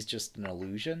safety is just an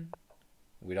illusion.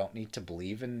 We don't need to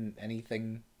believe in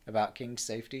anything about king's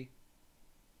safety.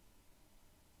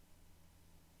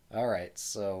 Alright,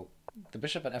 so the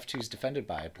bishop on f2 is defended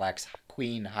by black's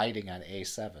queen hiding on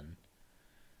a7.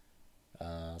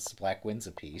 So black wins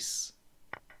a piece.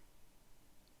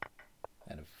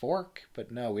 And a fork,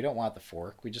 but no, we don't want the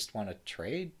fork. We just want to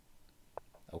trade.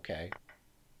 Okay.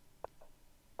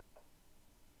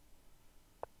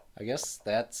 I guess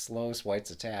that slows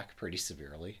white's attack pretty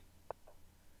severely.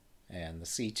 And the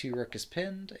c2 rook is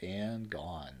pinned and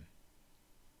gone.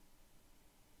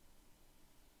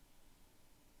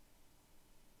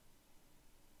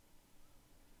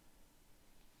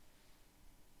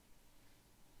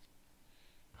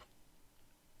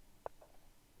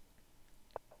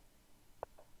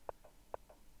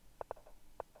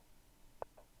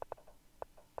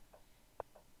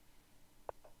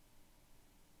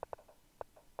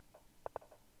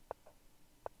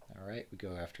 Alright, we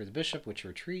go after the bishop, which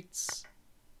retreats.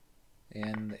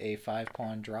 And the a5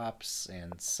 pawn drops,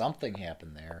 and something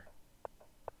happened there.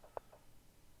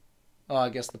 Oh, I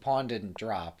guess the pawn didn't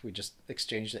drop. We just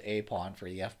exchanged the a pawn for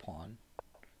the f pawn.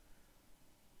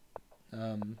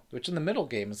 Which in the middle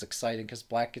game is exciting because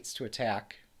black gets to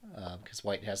attack because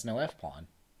white has no f pawn.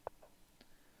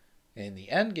 In the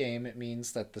end game, it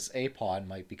means that this a pawn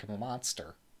might become a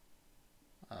monster.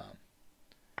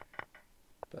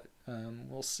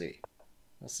 We'll see.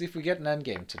 We'll see if we get an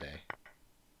endgame today.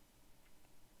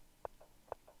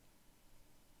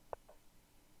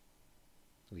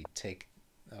 We take...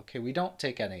 Okay, we don't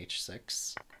take on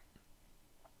h6.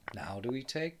 Now do we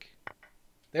take?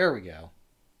 There we go.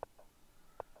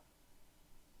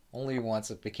 Only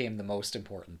once it became the most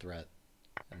important threat.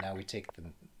 And now we take the...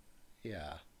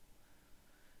 Yeah.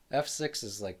 F6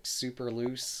 is like super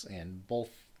loose, and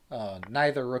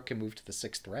neither rook can move to the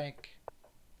 6th rank.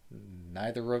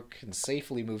 Neither rook can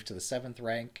safely move to the 7th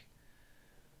rank.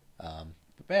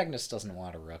 But Magnus doesn't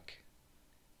want a rook.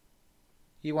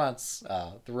 He wants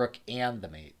the rook and the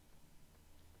mate.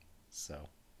 So,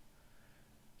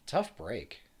 tough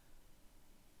break.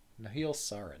 Nahil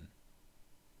Sarin.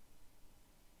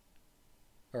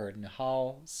 Or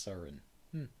Nahal Sarin.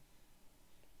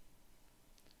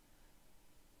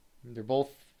 They're both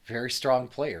very strong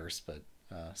players, but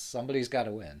somebody's got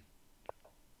to win.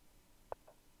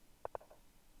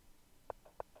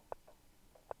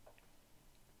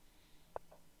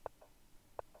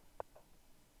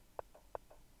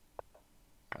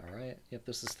 Alright, yep,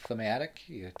 this is thematic.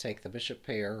 You take the bishop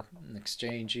pair. In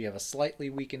exchange, you have a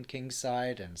slightly weakened king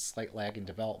side and slight lag in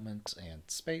development and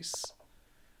space.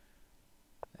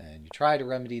 And you try to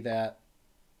remedy that,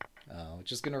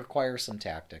 which is going to require some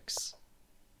tactics.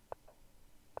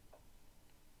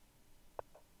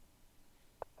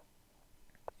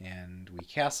 And we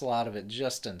castle out of it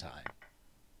just in time.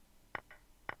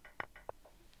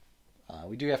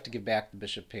 We do have to give back the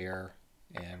bishop pair,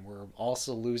 and we're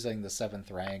also losing the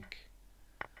 7th rank.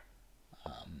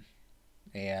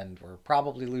 And we're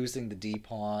probably losing the d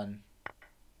pawn.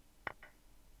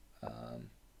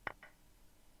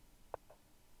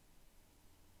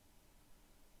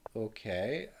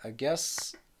 Okay, I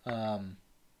guess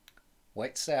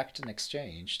white sacked in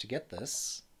exchange to get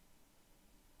this.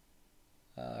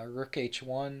 Rook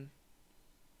h1.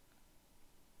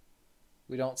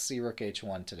 We don't see rook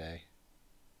h1 today.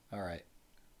 Alright.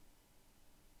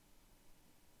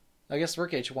 I guess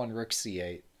rook h1, rook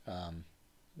c8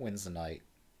 wins the knight.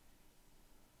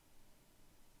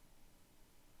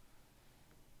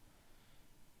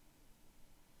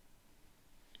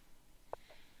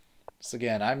 So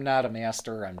again, I'm not a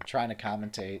master. I'm trying to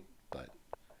commentate, but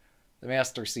the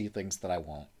masters see things that I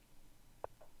won't.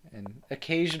 And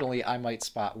occasionally I might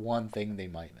spot one thing they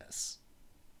might miss.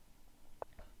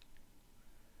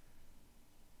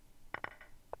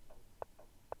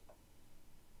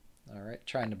 Alright,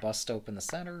 trying to bust open the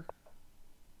center.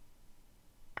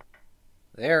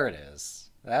 There it is.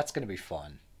 That's going to be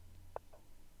fun.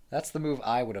 That's the move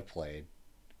I would have played.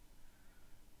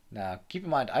 Now, keep in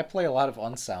mind, I play a lot of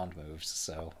unsound moves,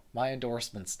 so my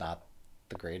endorsement's not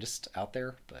the greatest out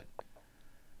there, but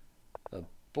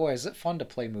boy, is it fun to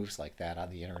play moves like that on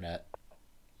the internet.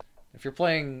 If you're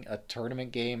playing a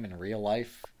tournament game in real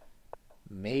life,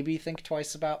 maybe think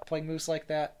twice about playing moves like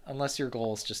that, unless your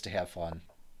goal is just to have fun.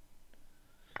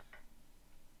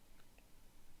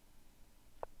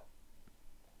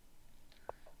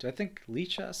 Do I think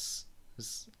Lichess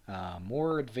is a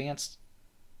more advanced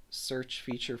search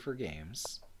feature for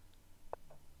games,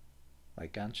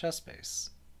 like on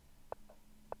ChessBase?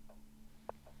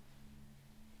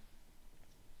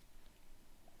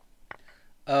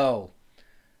 Oh,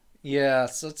 yeah,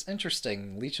 so it's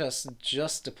interesting. Lichess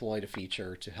just deployed a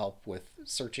feature to help with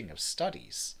searching of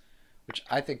studies, which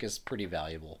I think is pretty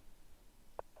valuable.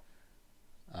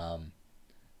 Um,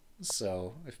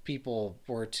 so if people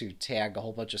were to tag a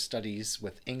whole bunch of studies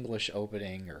with English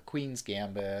opening or Queen's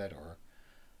Gambit, or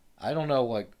I don't know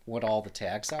what all the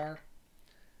tags are,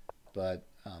 but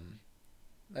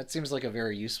that seems like a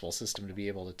very useful system to be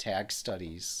able to tag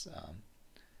studies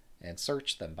and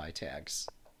search them by tags,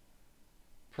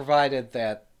 provided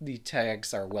that the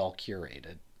tags are well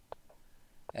curated.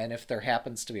 And if there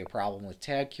happens to be a problem with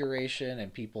tag curation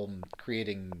and people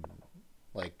creating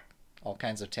like all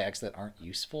kinds of tags that aren't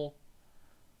useful,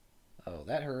 oh,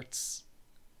 that hurts.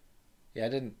 Yeah, I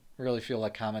didn't really feel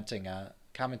like commentating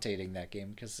that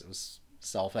game because it was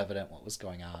self-evident what was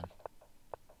going on.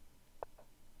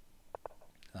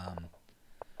 Um,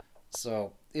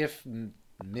 so if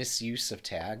misuse of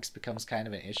tags becomes kind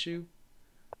of an issue,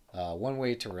 one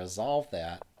way to resolve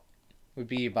that would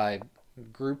be by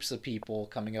groups of people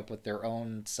coming up with their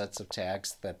own sets of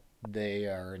tags that they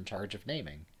are in charge of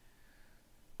naming.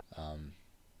 Um,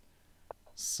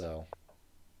 so,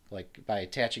 like, by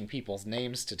attaching people's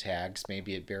names to tags,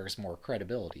 maybe it bears more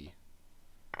credibility.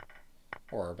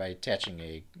 Or by attaching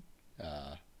a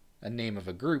name of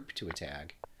a group to a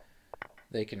tag,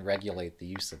 they can regulate the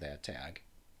use of that tag.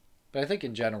 But I think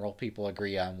in general, people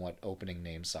agree on what opening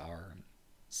names are and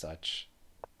such.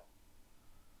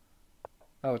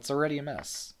 Oh, it's already a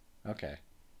mess. Okay.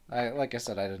 Like I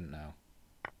said, I didn't know.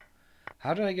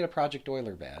 How did I get a Project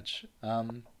Euler badge?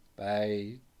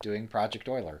 By doing Project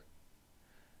Euler.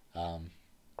 Um,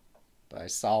 by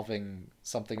solving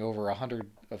something over 100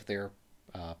 of their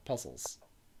puzzles.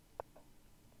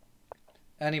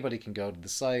 Anybody can go to the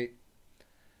site.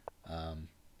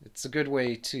 It's a good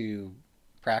way to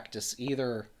practice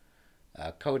either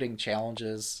coding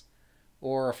challenges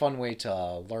or a fun way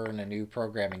to learn a new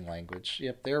programming language.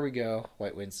 Yep, there we go.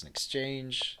 White wins an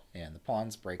exchange, and the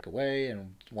pawns break away,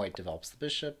 and white develops the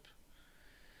bishop.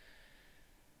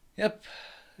 Yep,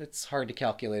 it's hard to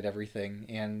calculate everything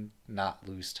and not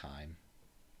lose time.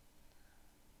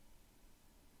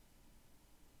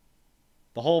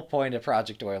 The whole point of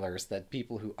Project Euler is that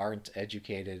people who aren't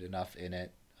educated enough in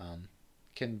it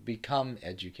can become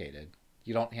educated.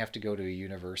 You don't have to go to a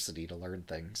university to learn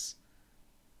things.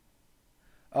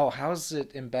 Oh, how's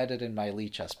it embedded in my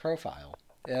Lichess profile?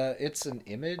 It's an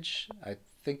image. I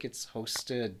think it's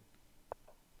hosted.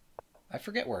 I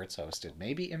forget where it's hosted.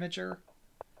 Maybe Imager?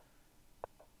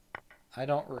 I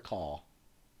don't recall.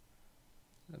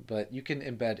 But you can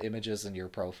embed images in your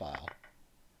profile.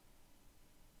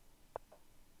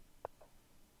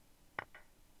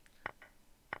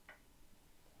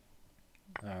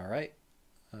 All right.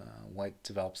 White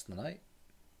develops the knight.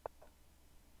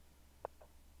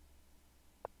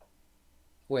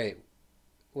 Wait,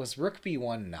 was rook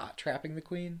b1 not trapping the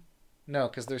queen? No,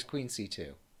 because there's queen c2.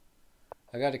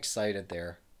 I got excited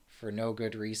there for no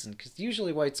good reason, because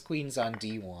usually white's queen's on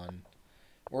d1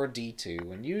 or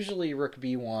d2, and usually rook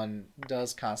b1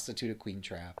 does constitute a queen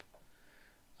trap.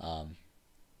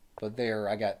 But there,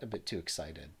 I got a bit too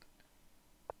excited.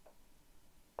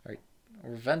 All right,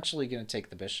 we're eventually going to take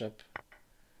the bishop.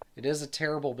 It is a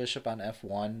terrible bishop on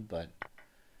f1, but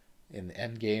in the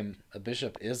endgame, a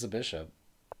bishop is a bishop.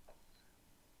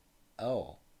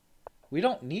 Oh, we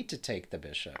don't need to take the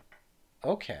bishop.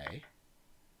 Okay.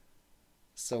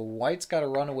 So white's got a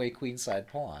runaway queenside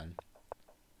pawn,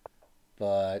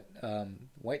 but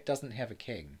white doesn't have a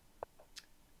king.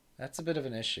 That's a bit of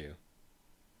an issue.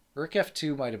 Rook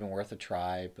f2 might have been worth a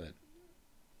try, but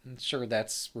I'm sure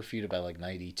that's refuted by like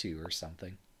knight e2 or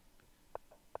something.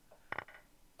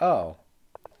 Oh,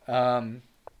 I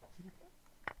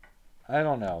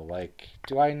don't know. Like,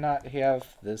 do I not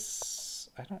have this?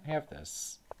 I don't have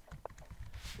this.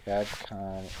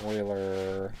 Adcom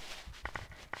Euler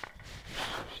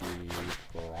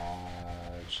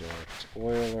project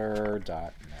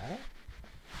Euler.net.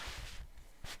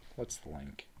 What's the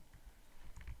link?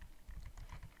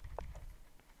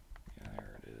 Yeah,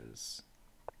 there it is.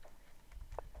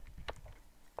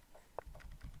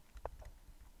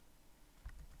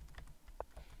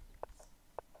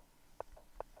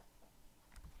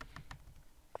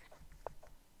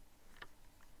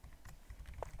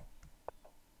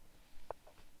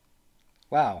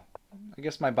 Wow, I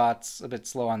guess my bot's a bit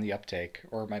slow on the uptake,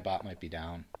 or my bot might be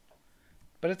down.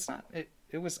 But it's not,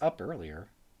 it was up earlier.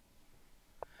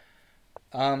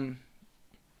 I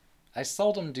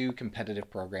seldom do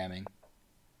competitive programming.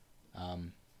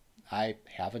 I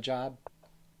have a job.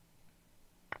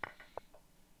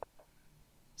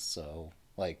 So,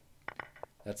 like,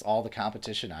 that's all the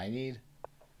competition I need.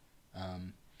 I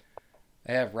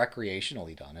have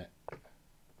recreationally done it.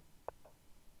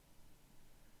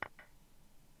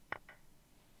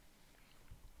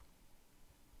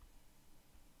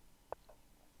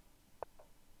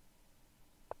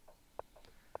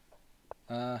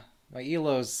 My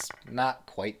ELO's not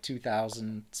quite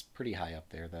 2,000. It's pretty high up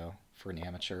there, though, for an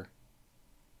amateur.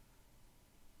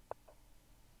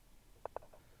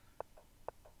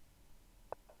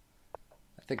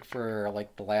 I think for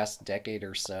like the last decade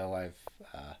or so, I've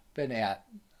been at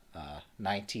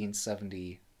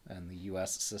 1970 in the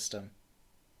US system.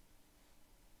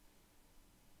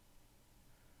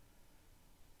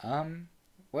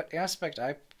 What aspect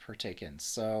I partake in?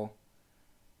 So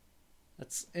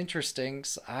that's interesting.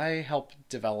 So I help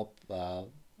develop,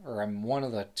 or I'm one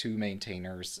of the two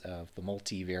maintainers of the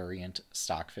multivariant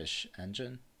Stockfish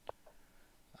engine.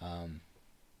 Um,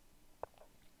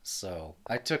 so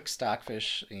I took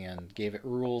Stockfish and gave it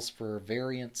rules for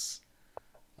variants,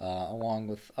 along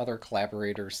with other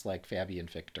collaborators like Fabian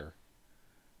Victor.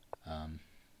 Um,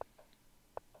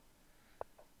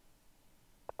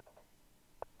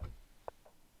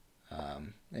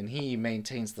 and he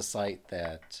maintains the site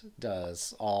that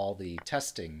does all the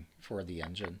testing for the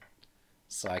engine,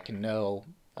 so I can know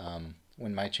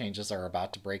when my changes are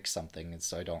about to break something, and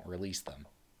so I don't release them.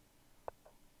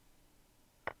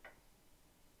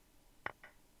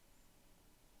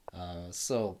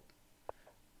 So,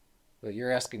 but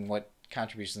you're asking what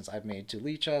contributions I've made to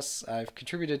Lichess. I've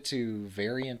contributed to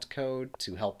variant code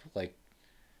to help, like,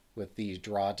 with the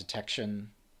draw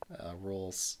detection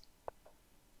rules,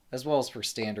 as well as for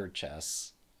standard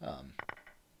chess. All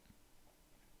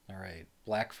right,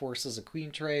 black forces a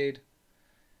queen trade.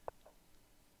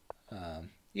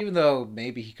 Even though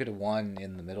maybe he could have won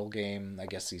in the middle game, I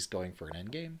guess he's going for an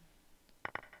endgame.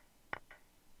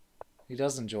 He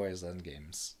does enjoy his end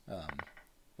games.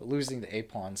 But losing the A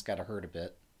pawn's got to hurt a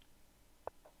bit.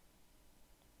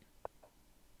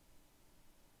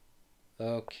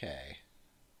 Okay.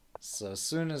 So as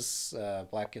soon as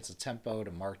black gets a tempo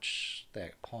to march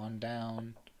that pawn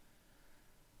down,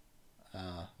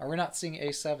 are we not seeing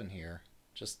A7 here?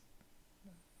 Just,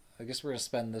 I guess we're going to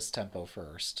spend this tempo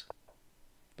first.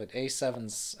 But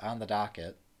A7's on the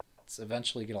docket. It's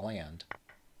eventually going to land.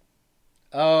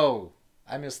 Oh,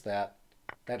 I missed that.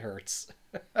 That hurts.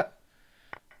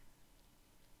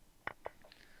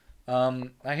 I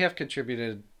have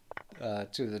contributed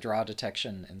to the draw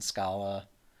detection in Scala,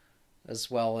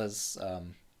 as well as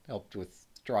helped with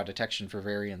draw detection for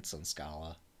variants in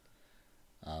Scala.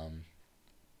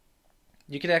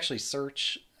 You could actually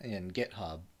search in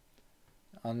GitHub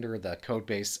under the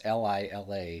codebase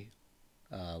LILA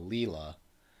Lila,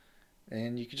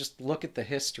 and you can just look at the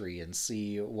history and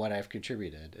see what I've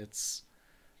contributed. It's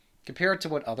compared to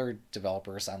what other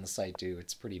developers on the site do,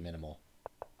 it's pretty minimal.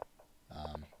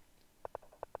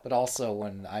 But also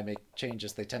when I make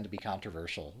changes, they tend to be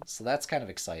controversial, so that's kind of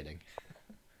exciting.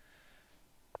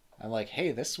 I'm like,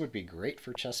 hey, this would be great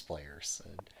for chess players.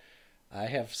 And I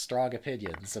have strong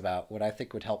opinions about what I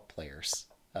think would help players.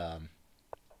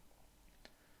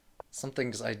 Some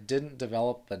things I didn't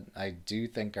develop, but I do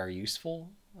think are useful,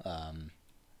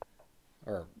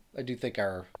 or I do think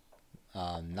are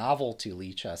novel to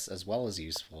Lichess as well as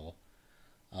useful.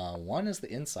 One is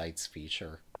the Insights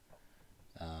feature.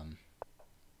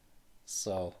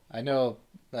 So I know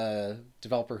the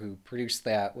developer who produced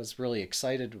that was really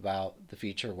excited about the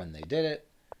feature when they did it,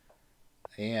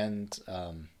 and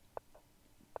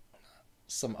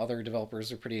some other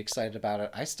developers are pretty excited about it.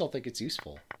 I still think it's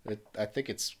useful. I think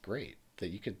it's great that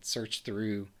you could search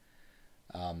through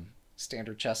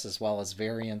standard chess as well as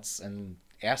variants and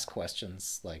ask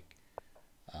questions like,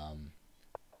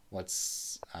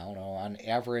 I don't know, on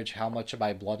average, how much am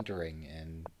I blundering?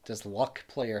 And does luck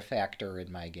play a factor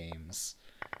in my games?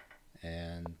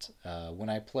 And when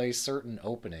I play certain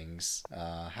openings,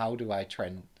 how do I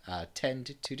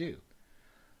tend to do?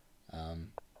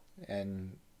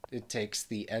 And it takes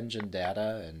the engine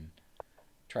data and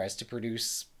tries to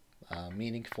produce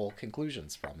meaningful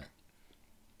conclusions from it.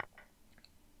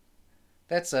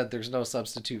 That said, there's no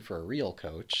substitute for a real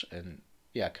coach. And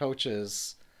yeah,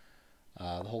 coaches, the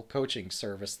whole coaching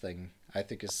service thing, I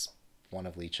think is one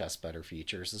of Lichess' better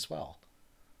features as well.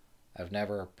 I've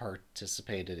never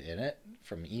participated in it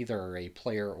from either a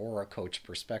player or a coach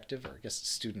perspective, or I guess a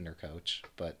student or coach,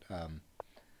 but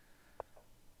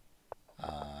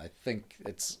I think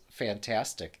it's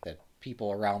fantastic that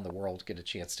people around the world get a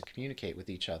chance to communicate with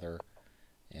each other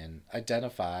and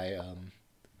identify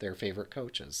their favorite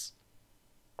coaches.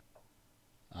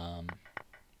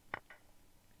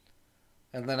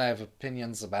 And then I have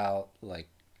opinions about like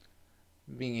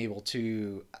being able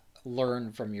to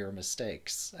learn from your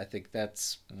mistakes. I think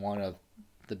that's one of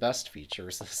the best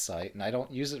features of the site, and I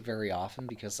don't use it very often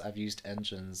because I've used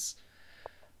engines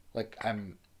like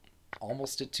I'm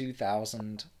almost at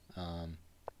 2,000.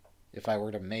 If I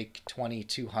were to make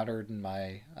 2,200 in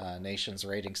my nation's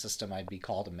rating system, I'd be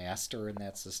called a master in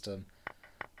that system.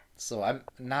 So I'm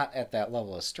not at that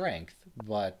level of strength,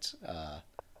 but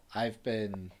I've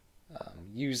been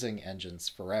using engines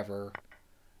forever,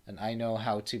 and I know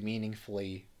how to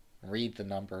meaningfully read the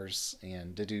numbers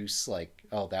and deduce like,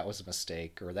 oh, that was a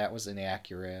mistake or that was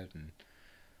inaccurate, and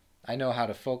I know how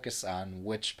to focus on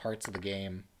which parts of the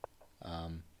game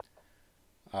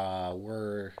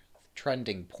were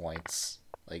trending points,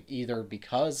 like either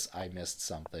because I missed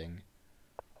something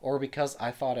or because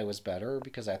I thought I was better,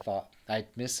 because I thought I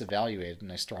misevaluated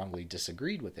and I strongly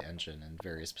disagreed with the engine in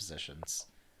various positions.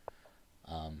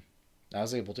 I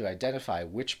was able to identify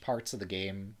which parts of the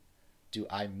game do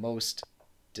I most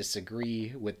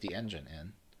disagree with the engine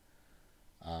in.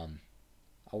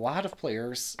 A lot of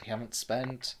players haven't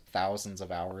spent thousands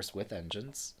of hours with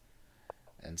engines,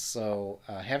 and so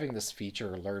having this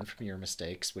feature, learn from your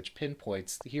mistakes, which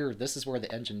pinpoints, here, this is where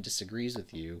the engine disagrees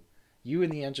with you. You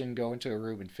and the engine go into a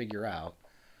room and figure out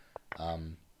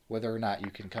whether or not you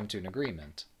can come to an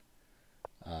agreement.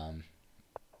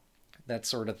 That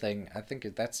sort of thing, I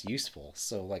think that's useful.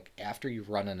 So like after you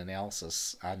run an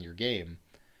analysis on your game,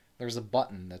 there's a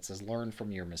button that says learn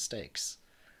from your mistakes.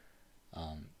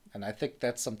 And I think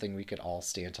that's something we could all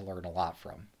stand to learn a lot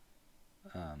from.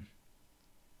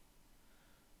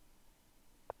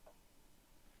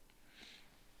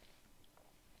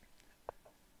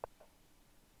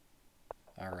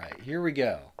 All right, here we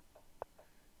go.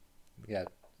 We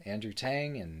got Andrew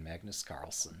Tang and Magnus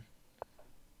Carlsen.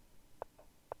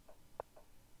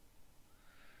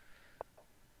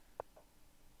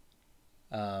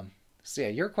 Um, so yeah,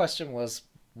 your question was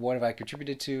what have I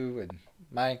contributed to, and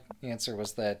my answer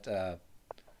was that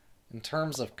in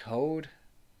terms of code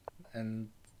and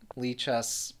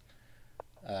Lichess,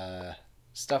 uh,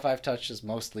 stuff I've touched has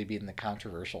mostly been the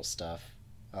controversial stuff.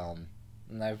 Um,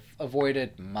 and I've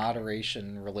avoided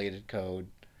moderation related code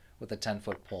with a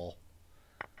 10-foot pole.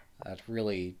 I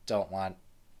really don't want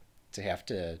to have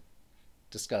to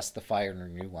discuss the finer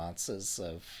nuances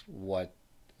of what,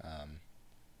 um,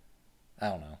 I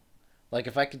don't know. Like,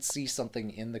 if I could see something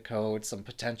in the code, some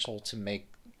potential to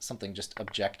make something just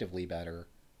objectively better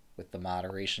with the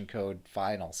moderation code,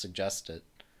 fine, I'll suggest it.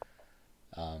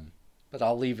 Um, but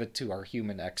I'll leave it to our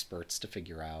human experts to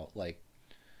figure out, like,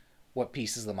 what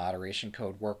pieces of the moderation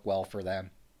code work well for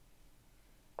them.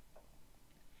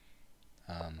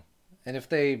 Um, and if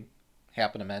they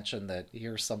happen to mention that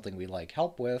here's something we like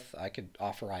help with, I could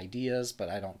offer ideas, but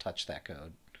I don't touch that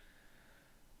code.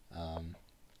 Um,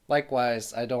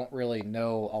 Likewise, I don't really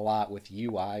know a lot with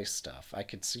UI stuff. I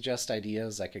could suggest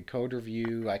ideas, I could code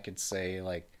review, I could say,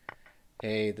 like,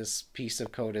 hey, this piece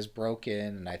of code is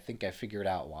broken, and I think I figured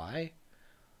out why.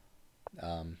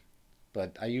 Um,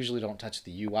 but I usually don't touch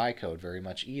the UI code very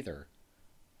much either.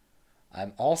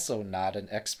 I'm also not an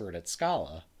expert at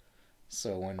Scala,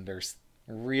 so when there's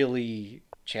really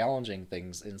challenging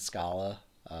things in Scala,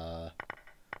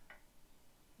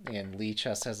 and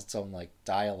Lichess has its own like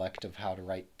dialect of how to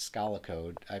write Scala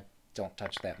code, I don't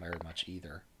touch that very much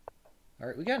either. All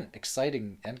right, we got an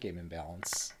exciting endgame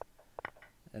imbalance.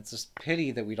 It's just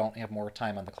pity that we don't have more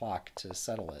time on the clock to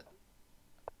settle it.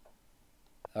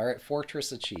 All right,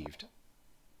 fortress achieved.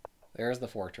 There's the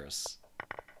fortress.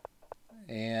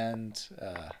 And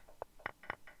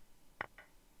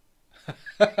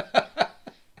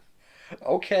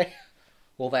okay,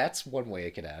 well that's one way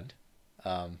it could end.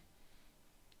 Um,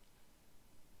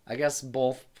 I guess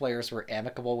both players were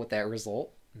amicable with that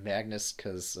result. Magnus,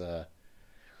 because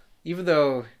even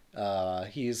though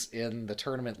he's in the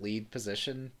tournament lead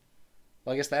position,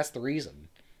 well, I guess that's the reason.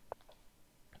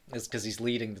 Is because he's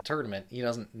leading the tournament. He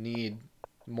doesn't need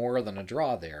more than a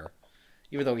draw there,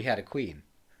 even though he had a queen.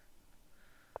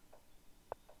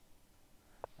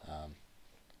 Um,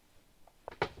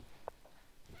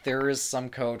 there is some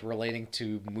code relating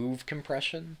to move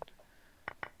compression,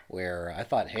 where I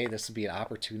thought, hey, this would be an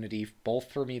opportunity both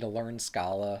for me to learn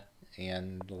Scala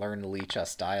and learn the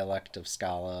Lichess dialect of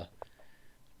Scala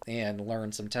and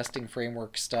learn some testing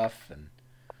framework stuff. And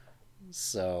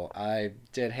so I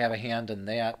did have a hand in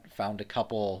that, found a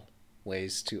couple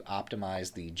ways to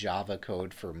optimize the Java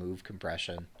code for move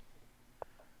compression,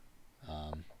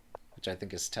 um, which I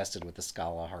think is tested with the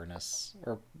Scala harness.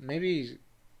 Or maybe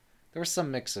there was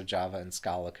some mix of Java and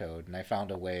Scala code, and I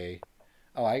found a way.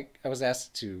 Oh, I was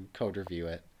asked to code review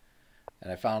it,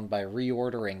 and I found by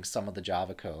reordering some of the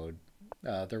Java code,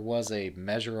 there was a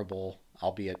measurable,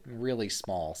 albeit really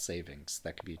small, savings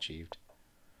that could be achieved.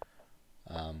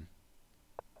 Um,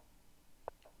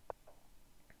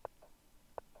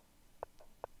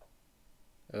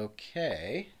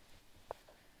 okay.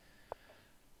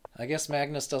 I guess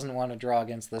Magnus doesn't want to draw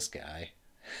against this guy.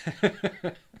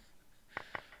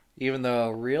 Even though,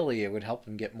 really, it would help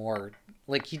him get more.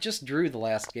 Like, he just drew the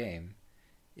last game.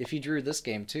 If he drew this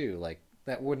game, too, like,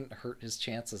 that wouldn't hurt his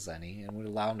chances any and would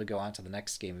allow him to go on to the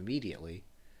next game immediately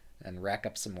and rack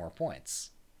up some more points.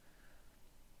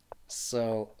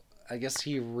 So, I guess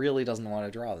he really doesn't want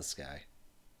to draw this guy.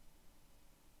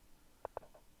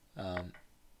 Um,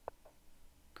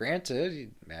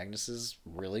 Granted, Magnus is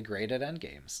really great at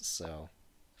endgames, so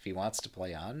if he wants to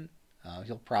play on,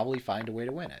 he'll probably find a way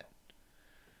to win it.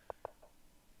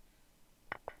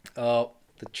 Oh,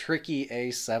 the tricky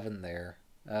A7 there.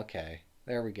 Okay,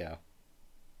 there we go.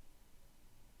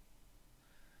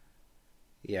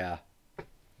 Yeah,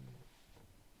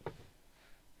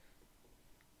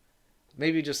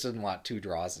 maybe he just didn't want two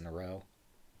draws in a row.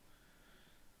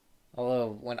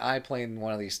 Although, when I play in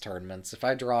one of these tournaments, if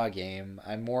I draw a game,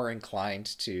 I'm more inclined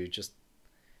to just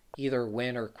either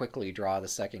win or quickly draw the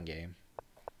second game.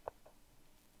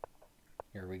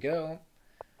 Here we go.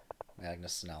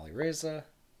 Magnus and Ali Reza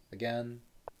again.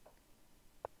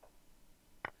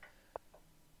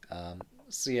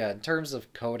 So yeah, in terms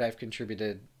of code I've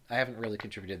contributed, I haven't really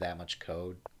contributed that much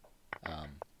code. Um,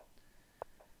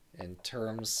 in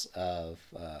terms of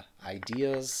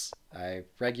ideas, I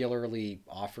regularly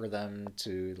offer them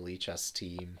to the Lichess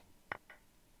team,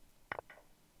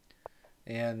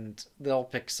 and they'll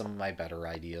pick some of my better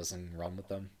ideas and run with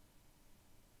them.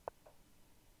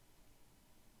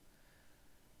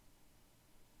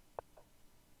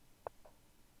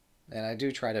 And I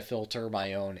do try to filter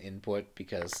my own input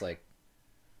because, like,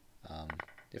 um,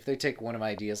 If they take one of my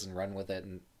ideas and run with it,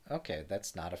 and okay,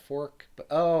 that's not a fork, but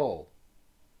oh,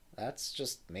 that's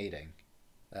just mating.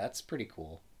 That's pretty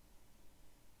cool.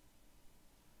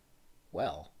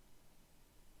 Well,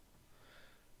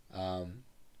 um,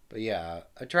 but yeah,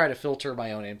 I try to filter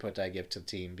my own input I give to the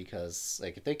team because,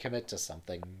 like, if they commit to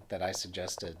something that I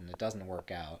suggested and it doesn't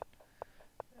work out,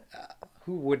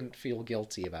 who wouldn't feel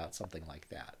guilty about something like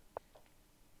that?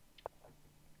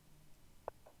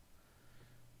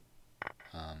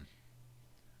 Um,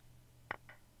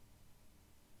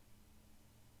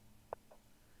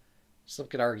 some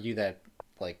could argue that,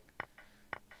 like,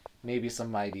 maybe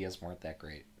some ideas weren't that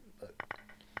great. But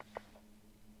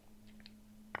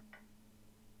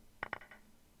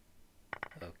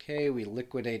okay, we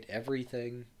liquidate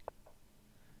everything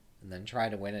and then try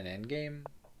to win an endgame.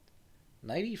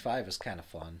 Knight e5 is kind of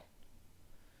fun.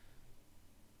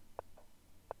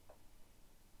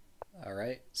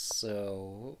 Alright,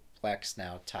 so black's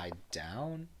now tied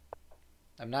down.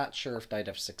 I'm not sure if knight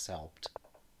f6 helped.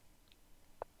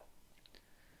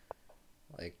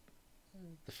 Like,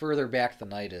 the further back the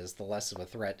knight is, the less of a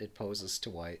threat it poses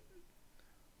to white.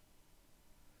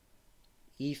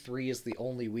 E3 is the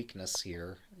only weakness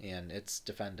here, and it's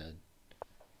defended.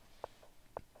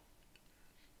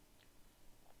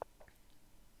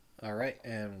 Alright,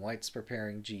 and white's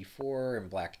preparing g4, and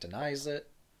black denies it.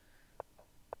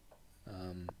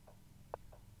 I'm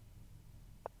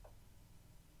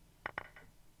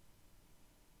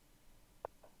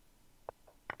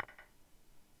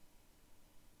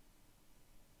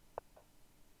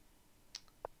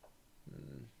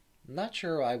not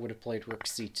sure I would have played rook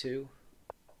c2.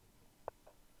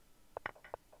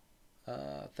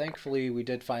 Thankfully, we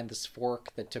did find this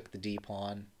fork that took the d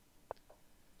pawn.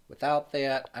 Without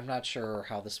that, I'm not sure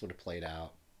how this would have played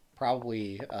out.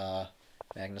 Probably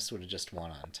Magnus would have just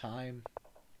won on time.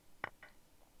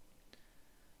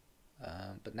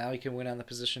 But now he can win on the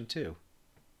position too.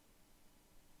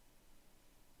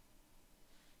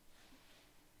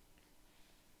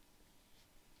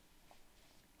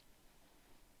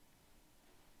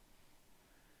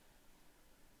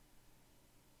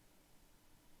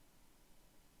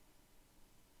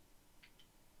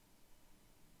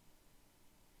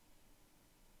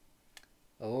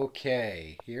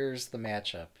 Okay, here's the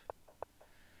matchup.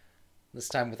 This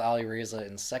time with Ali Reza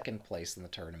in second place in the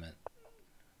tournament.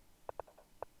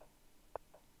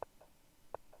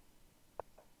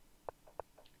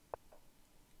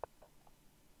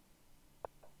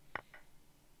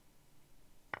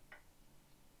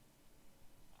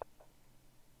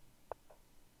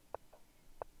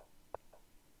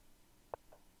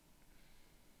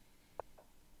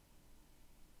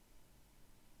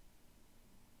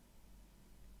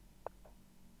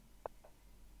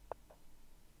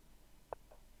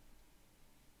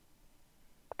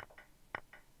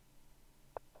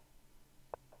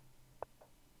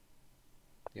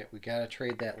 Yeah, we gotta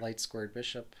trade that light squared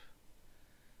bishop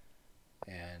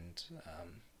and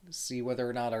see whether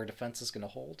or not our defense is going to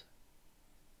hold.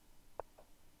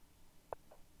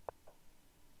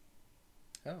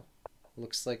 Oh,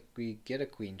 looks like we get a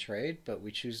queen trade, but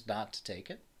we choose not to take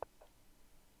it.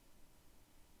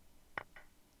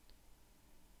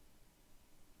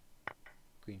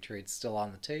 Queen trade's still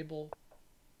on the table.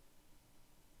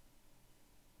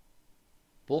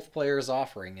 Both players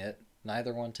offering it,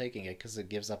 neither one taking it because it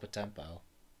gives up a tempo.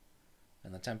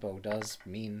 And the tempo does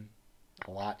mean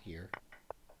a lot here.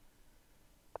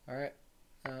 Alright,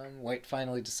 white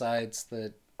finally decides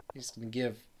that he's going to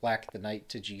give black the knight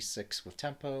to g6 with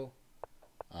tempo.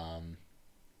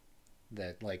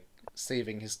 That, like,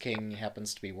 saving his king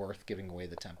happens to be worth giving away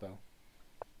the tempo.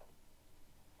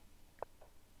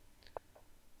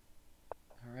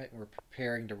 Alright, we're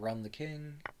preparing to run the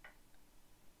king.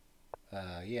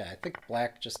 Yeah, I think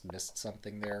black just missed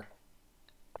something there.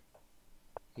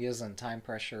 He is on time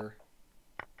pressure.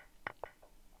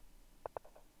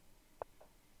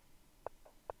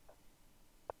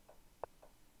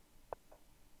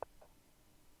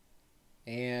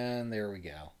 And there we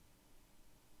go.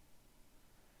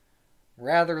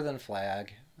 Rather than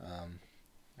flag,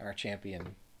 our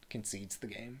champion concedes the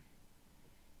game.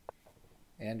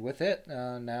 And with it,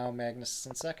 now Magnus is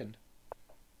in second.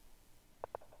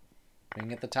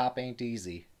 Being at the top ain't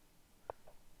easy.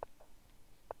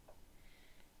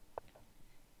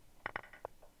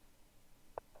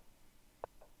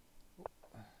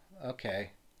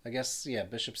 Okay. I guess, yeah,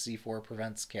 bishop c4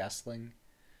 prevents castling.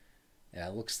 Yeah,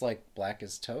 it looks like black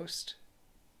is toast.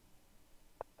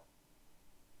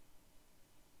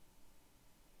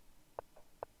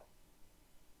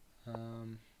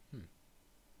 Hmm.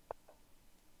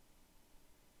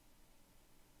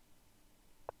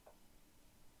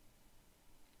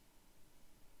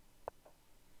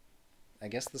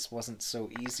 guess this wasn't so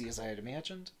easy as I had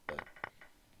imagined, but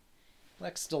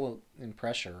Black's still in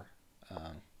pressure.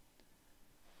 Um,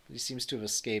 he seems to have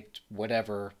escaped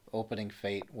whatever opening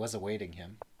fate was awaiting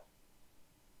him.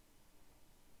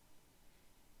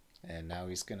 And now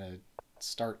he's going to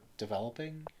start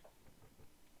developing.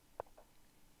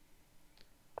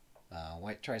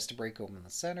 White tries to break open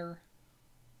the center.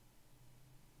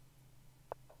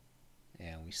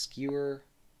 And we skewer.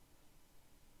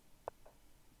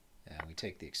 And we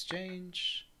take the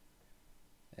exchange.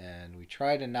 And we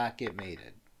try to not get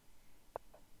mated.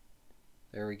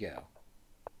 There we go.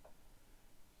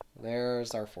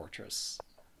 There's our fortress.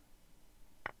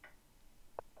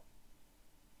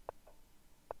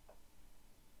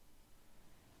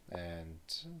 And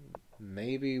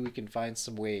maybe we can find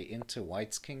some way into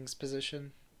White's king's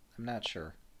position. I'm not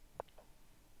sure.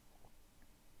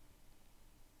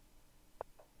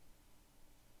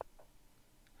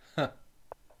 Huh.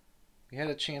 We had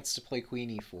a chance to play queen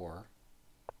e4.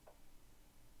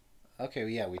 Okay,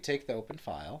 yeah, we take the open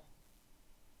file.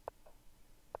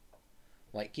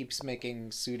 White keeps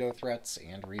making pseudo threats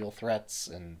and real threats,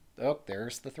 and oh,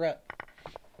 there's the threat.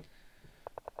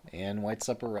 And White's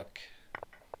up a rook.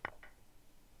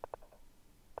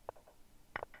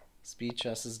 Speed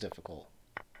chess is difficult.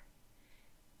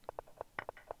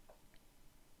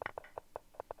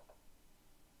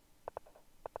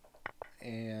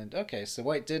 And okay, so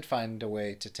White did find a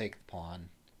way to take the pawn.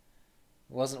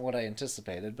 It wasn't what I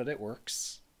anticipated, but it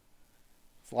works.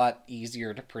 It's a lot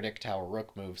easier to predict how a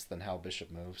rook moves than how a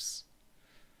bishop moves.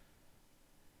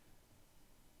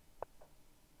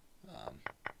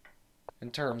 In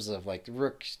terms of like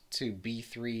rook to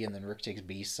b3 and then rook takes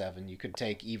b7, you could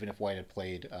take, even if White had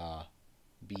played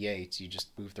b8, you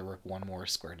just move the rook one more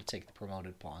square to take the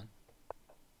promoted pawn.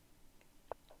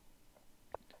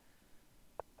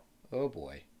 Oh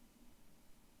boy.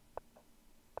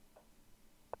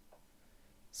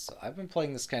 So I've been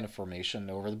playing this kind of formation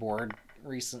over the board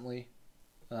recently,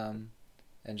 and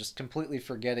just completely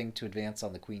forgetting to advance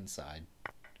on the queen side.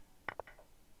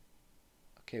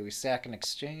 Okay, we sack an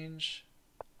exchange.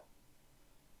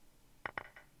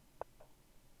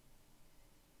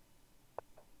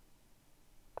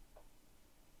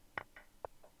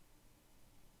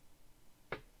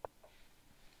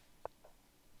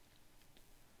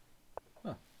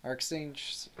 Our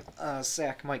exchange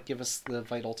sack might give us the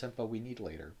vital tempo we need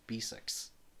later.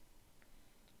 b6.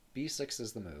 b6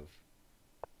 is the move.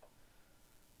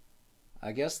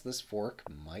 I guess this fork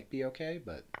might be okay,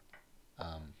 but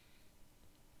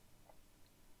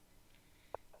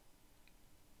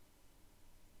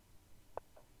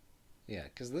yeah,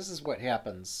 because this is what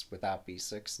happens without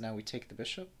b6. Now we take the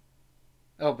bishop.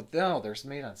 Oh, but no, there's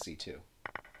mate on c2.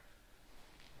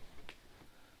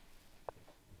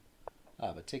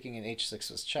 But taking an h6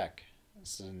 was check.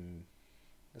 So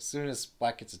as soon as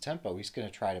Black gets a tempo, he's going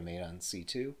to try to mate on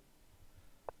c2.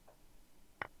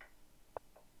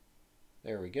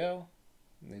 There we go.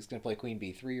 And he's going to play queen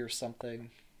b3 or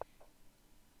something.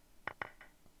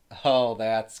 Oh,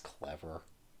 that's clever.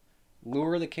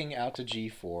 Lure the king out to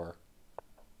g4,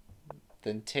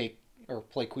 then take or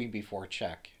play queen b4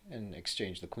 check and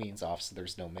exchange the queens off so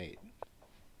there's no mate.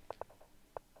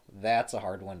 That's a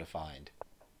hard one to find.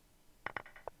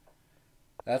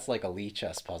 That's like a Lee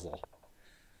chess puzzle.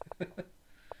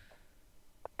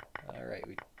 Alright,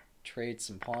 we trade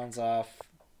some pawns off.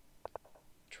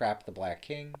 Trap the black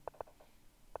king.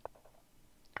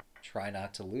 Try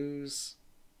not to lose.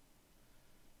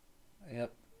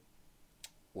 Yep.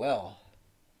 Well,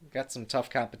 we've got some tough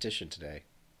competition today.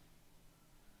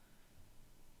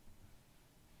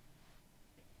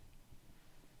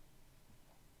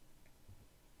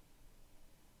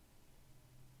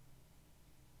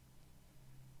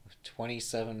 With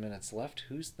 27 minutes left,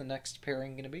 who's the next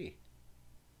pairing going to be?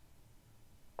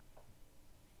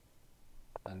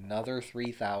 Another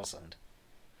 3,000.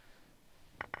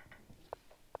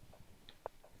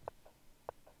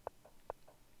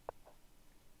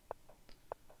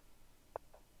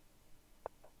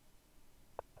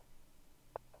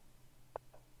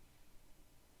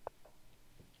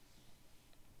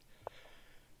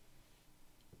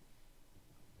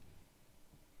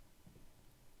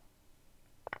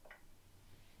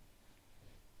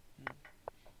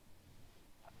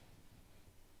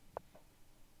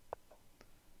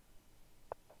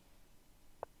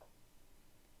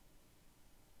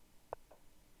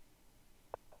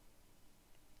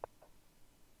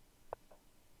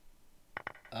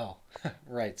 Oh,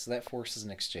 right, so that forces an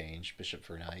exchange, bishop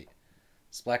for knight.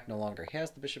 So black no longer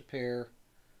has the bishop pair.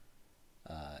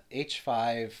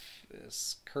 H5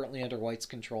 is currently under white's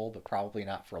control, but probably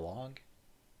not for long.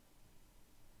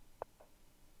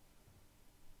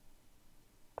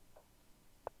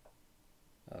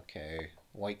 Okay,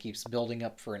 white keeps building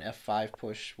up for an f5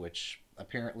 push, which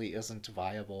apparently isn't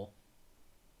viable.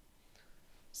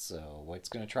 So white's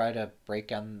going to try to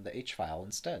break on the h-file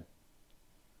instead.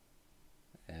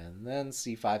 And then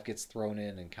c5 gets thrown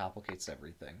in and complicates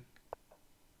everything.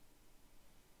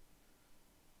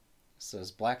 So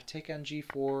does black take on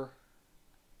g4?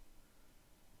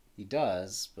 He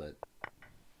does, but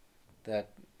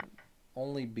that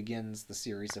only begins the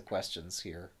series of questions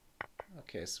here.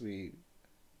 Okay, so we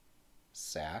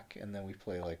sack, and then we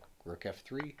play like rook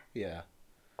f3. Yeah.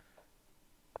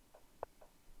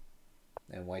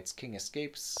 And white's king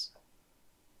escapes.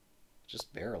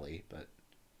 Just barely, but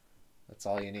that's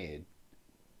all you need.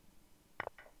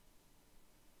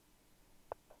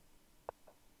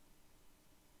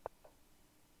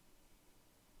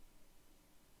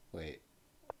 Wait.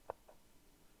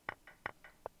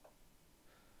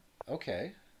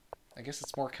 Okay. I guess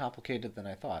it's more complicated than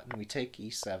I thought. And we take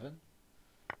e7.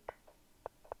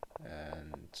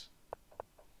 And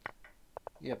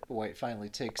yep, white finally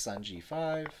takes on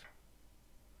g5.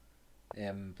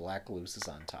 And black loses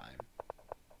on time.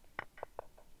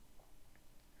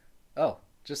 Oh,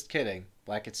 just kidding.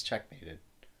 Black gets checkmated.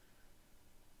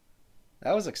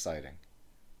 That was exciting.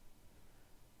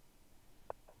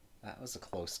 That was a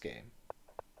close game.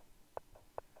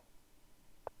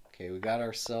 Okay, we got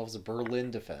ourselves a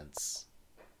Berlin defense.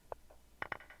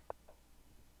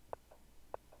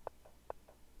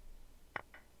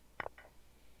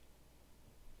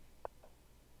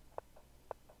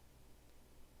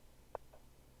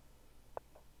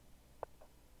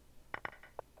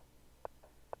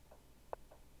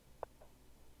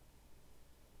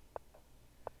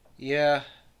 Yeah.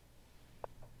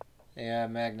 Yeah,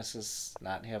 Magnus is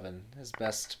not having his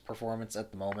best performance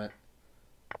at the moment.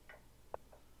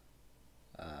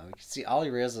 We can see Ali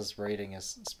Reza's rating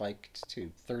has spiked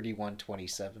to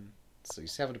 3127, so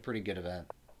he's having a pretty good event,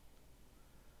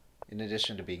 in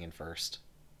addition to being in first.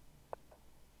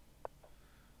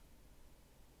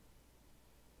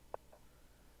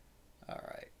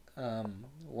 Alright.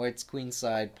 White's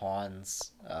queenside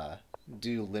pawns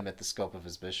do limit the scope of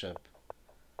his bishop,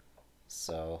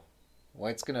 so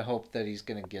White's going to hope that he's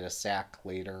going to get a sack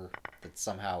later that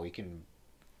somehow he can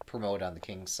promote on the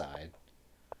king's side.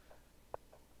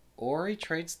 Or he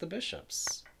trades the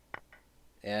bishops.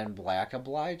 And black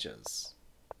obliges.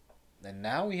 And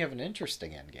now we have an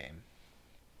interesting endgame.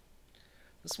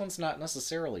 This one's not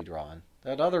necessarily drawn.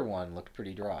 That other one looked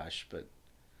pretty drawish, but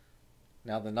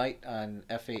now the knight on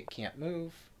f8 can't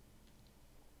move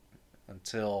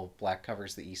until black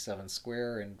covers the e7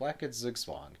 square and black gets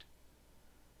zugzwanged.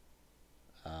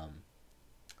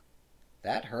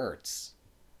 That hurts.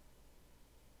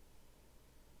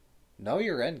 Know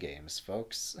your endgames,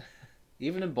 folks.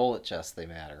 Even in bullet chess, they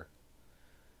matter.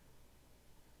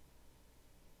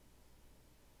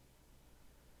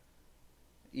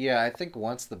 Yeah, I think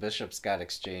once the bishops got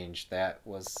exchanged, that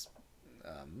was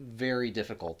very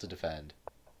difficult to defend.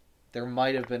 There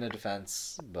might have been a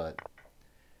defense, but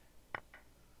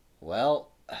well,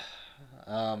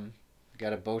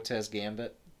 got a Botez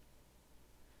gambit.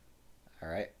 All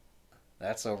right,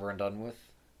 that's over and done with.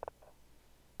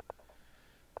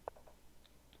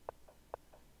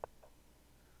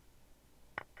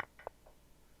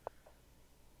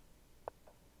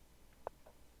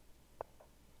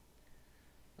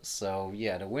 So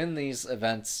yeah, to win these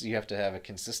events, you have to have a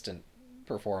consistent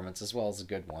performance as well as a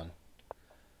good one.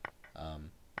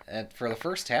 And for the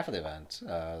first half of the event,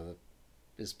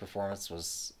 his performance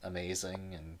was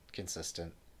amazing and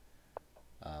consistent,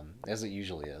 as it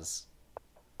usually is.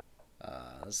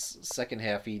 Second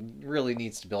half, he really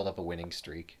needs to build up a winning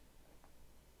streak.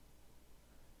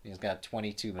 He's got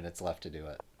 22 minutes left to do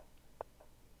it.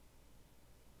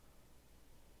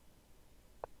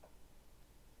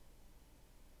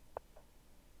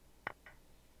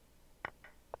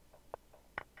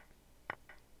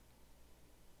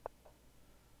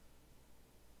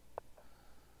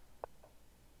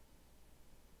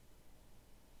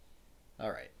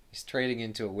 Alright, he's trading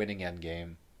into a winning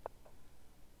endgame.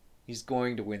 He's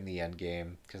going to win the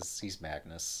endgame because he's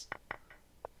Magnus.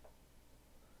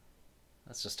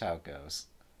 That's just how it goes.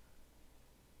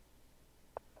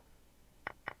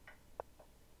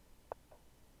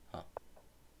 Huh.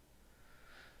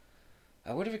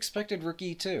 I would have expected rook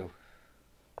e2.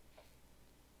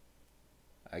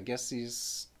 I guess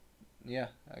he's... Yeah,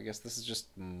 I guess this is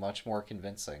just much more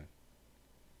convincing.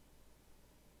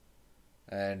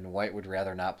 And white would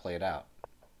rather not play it out.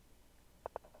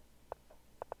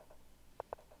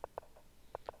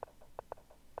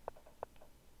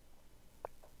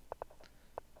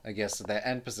 I guess at that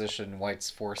end position, white's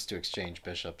forced to exchange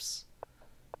bishops.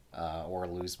 or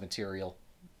lose material.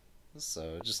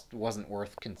 So it just wasn't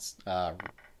worth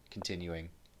continuing.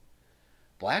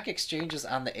 Black exchanges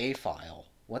on the A file.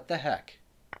 What the heck?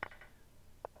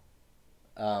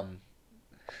 Um,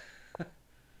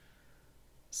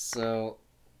 so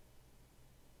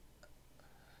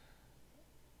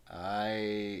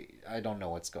I don't know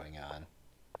what's going on.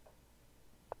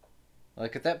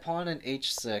 Like at that pawn in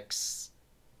H6,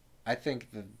 I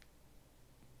think the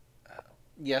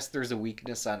yes, there's a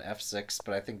weakness on F6,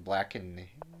 but I think Black can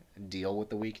deal with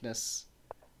the weakness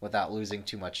without losing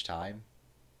too much time.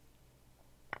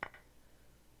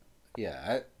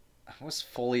 Yeah, I was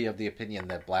fully of the opinion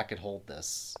that Black could hold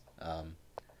this, and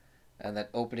that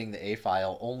opening the A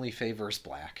file only favors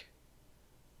Black.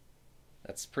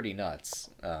 That's pretty nuts.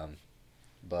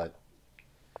 But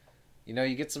you know,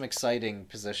 you get some exciting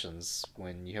positions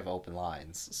when you have open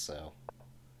lines. So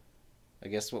I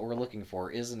guess what we're looking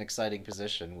for is an exciting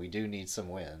position. We do need some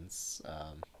wins,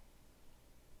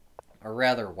 or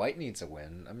rather, White needs a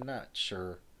win. I'm not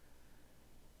sure.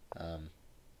 I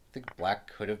think Black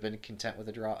could have been content with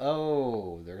a draw.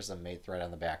 Oh, there's a mate threat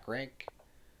on the back rank.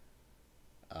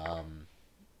 Um,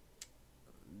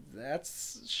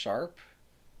 that's sharp.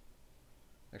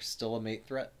 There's still a mate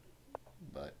threat,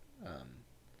 but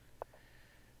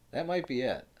that might be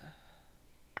it.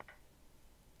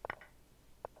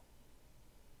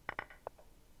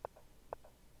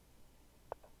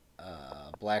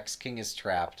 Black's king is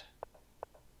trapped.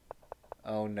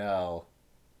 Oh no.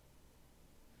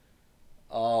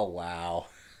 Oh wow.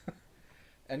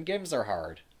 Endgames are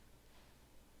hard.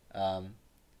 Um,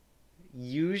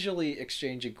 Usually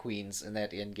exchanging queens in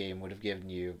that endgame would have given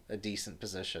you a decent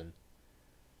position.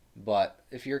 But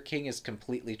if your king is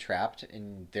completely trapped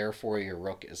and therefore your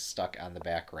rook is stuck on the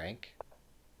back rank,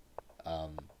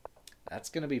 um, that's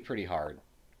going to be pretty hard.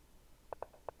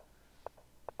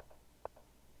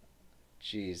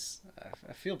 Jeez,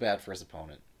 I feel bad for his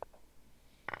opponent.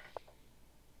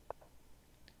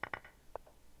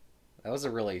 That was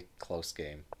a really close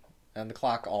game. And the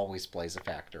clock always plays a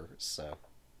factor, so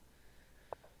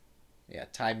yeah,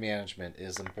 time management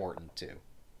is important too.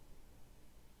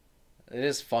 It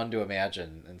is fun to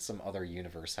imagine in some other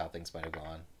universe how things might have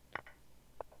gone.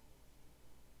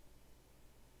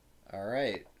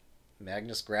 Alright,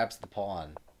 Magnus grabs the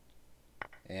pawn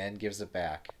and gives it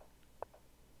back.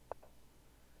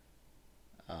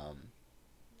 Um,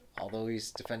 Although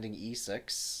he's defending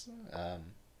e6,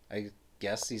 I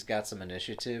guess he's got some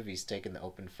initiative. He's taken the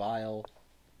open file.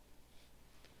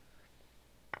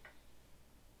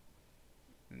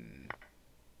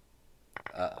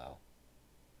 Uh-oh.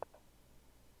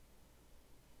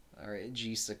 Alright,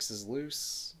 g6 is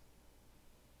loose.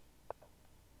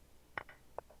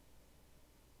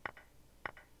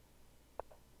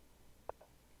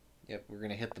 Yep, we're going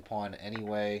to hit the pawn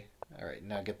anyway. Alright,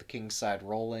 now get the king side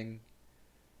rolling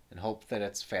and hope that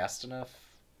it's fast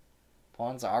enough.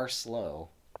 Pawns are slow.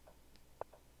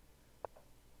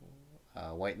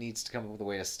 White needs to come up with a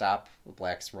way to stop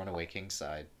Black's runaway king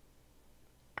side.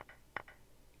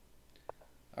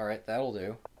 Alright, that'll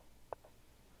do.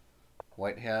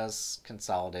 White has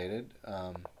consolidated,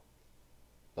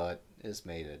 but is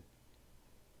mated.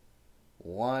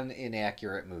 One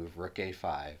inaccurate move, rook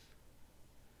a5.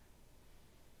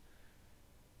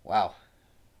 Wow,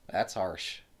 that's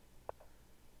harsh.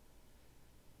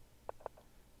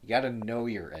 You gotta know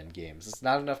your end games. It's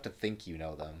not enough to think you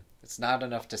know them. It's not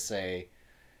enough to say,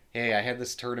 hey, I had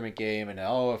this tournament game, and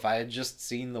oh, if I had just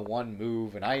seen the one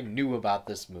move and I knew about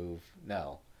this move.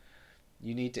 No.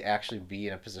 You need to actually be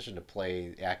in a position to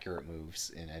play accurate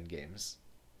moves in endgames.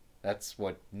 That's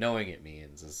what knowing it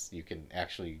means, is you can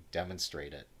actually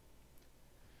demonstrate it.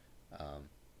 Um,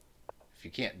 if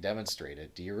you can't demonstrate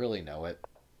it, do you really know it?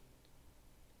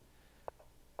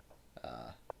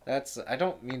 That's I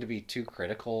don't mean to be too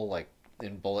critical. Like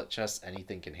in bullet chess,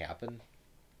 anything can happen,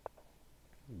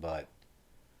 but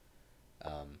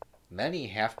many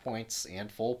half points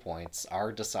and full points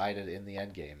are decided in the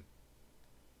end game,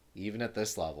 even at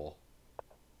this level.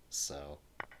 So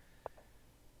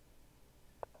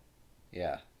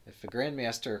yeah, if a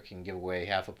grandmaster can give away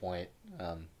half a point,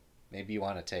 maybe you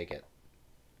want to take it.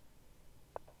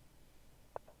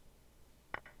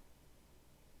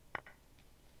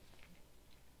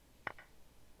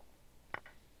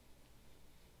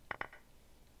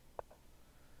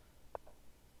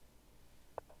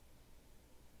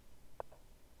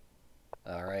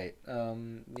 All right.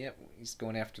 Yep, he's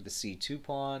going after the c2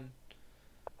 pawn,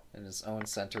 and his own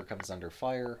center comes under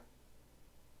fire.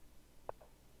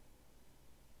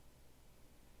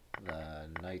 The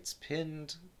knight's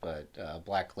pinned, but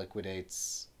Black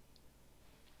liquidates.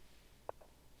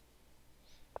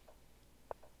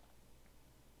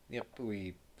 Yep,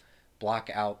 we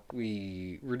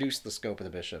reduce the scope of the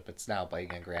bishop. It's now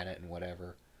biting on granite and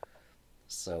whatever.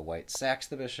 So white sacks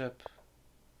the bishop.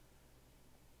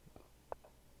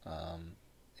 Um,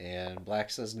 and black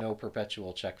says no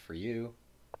perpetual check for you.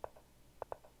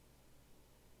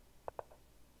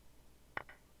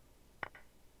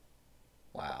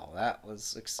 Wow, that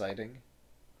was exciting.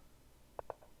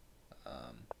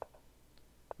 Um,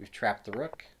 we've trapped the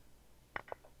rook.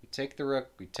 We take the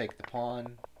rook, we take the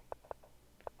pawn,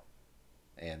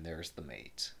 and there's the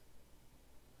mate.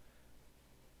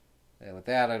 And with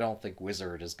that, I don't think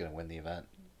Wizard is going to win the event.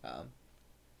 Um,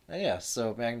 yeah,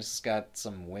 so Magnus has got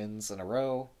some wins in a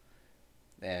row,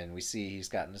 and we see he's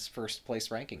gotten his first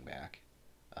place ranking back.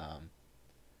 Um,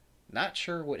 Not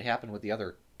sure what happened with the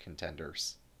other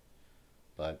contenders,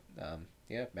 but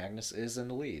yeah, Magnus is in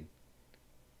the lead.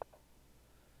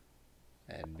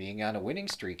 And being on a winning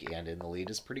streak and in the lead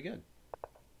is pretty good.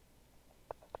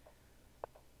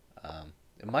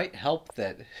 It might help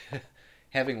that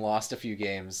having lost a few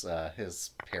games,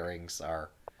 his pairings are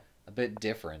a bit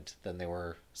different than they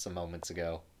were some moments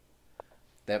ago.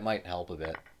 That might help a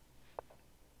bit.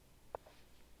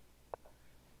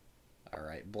 All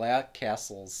right, Black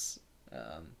Castle's,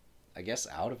 I guess,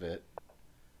 out of it.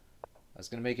 I was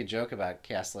going to make a joke about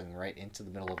castling right into the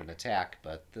middle of an attack,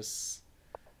 but this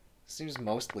seems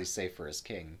mostly safe for his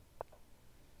king.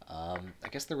 I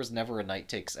guess there was never a knight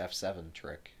takes f7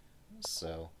 trick,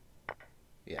 so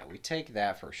yeah, we take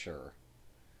that for sure.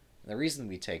 And the reason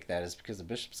we take that is because the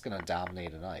bishop's going to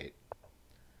dominate a knight.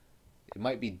 It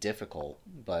might be difficult,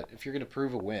 but if you're going to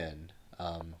prove a win,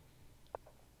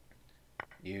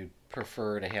 you'd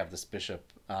prefer to have this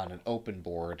bishop on an open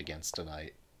board against a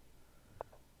knight.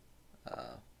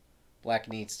 Black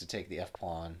needs to take the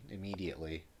f-pawn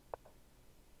immediately.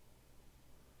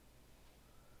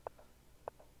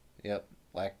 Yep,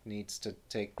 black needs to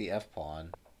take the f-pawn.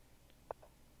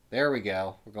 There we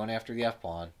go. We're going after the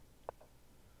f-pawn.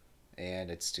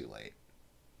 And it's too late.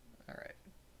 Alright.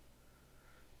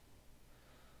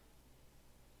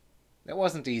 That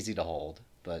wasn't easy to hold,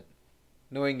 but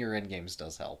knowing your endgames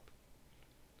does help.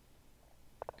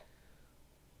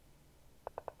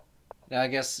 Now, I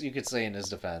guess you could say in his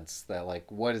defense that, like,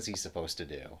 what is he supposed to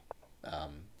do?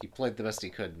 He played the best he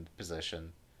could in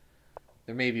position.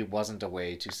 There maybe wasn't a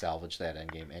way to salvage that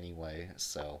endgame anyway,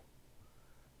 so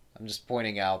I'm just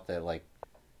pointing out that, like,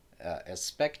 as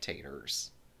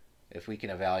spectators, if we can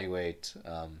evaluate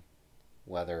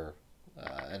whether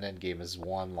an endgame is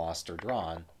won, lost, or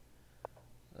drawn,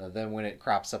 then when it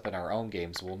crops up in our own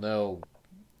games, we'll know.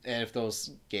 And if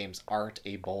those games aren't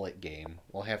a bullet game,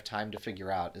 we'll have time to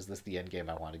figure out, is this the endgame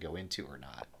I want to go into or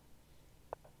not?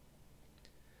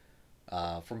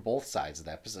 From both sides of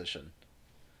that position.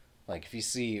 Like, if you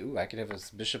see, ooh, I could have a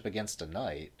bishop against a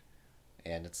knight,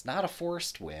 and it's not a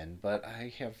forced win, but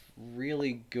I have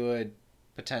really good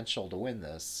potential to win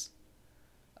this.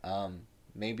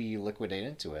 Maybe you liquidate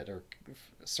into it, or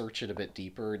search it a bit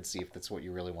deeper and see if that's what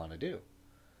you really want to do.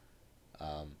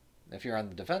 If you're on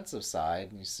the defensive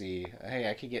side and you see, hey,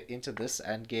 I could get into this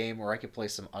endgame, or I could play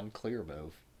some unclear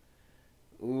move.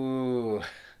 Ooh,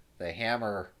 the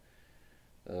hammer.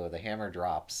 Oh, the hammer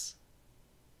drops.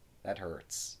 That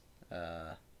hurts.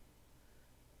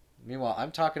 Meanwhile,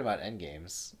 I'm talking about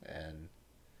endgames, and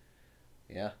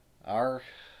yeah, our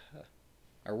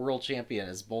world champion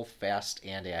is both fast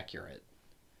and accurate.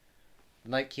 The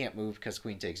knight can't move because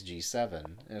queen takes g7,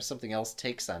 and if something else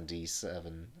takes on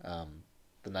d7,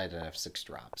 the knight on f6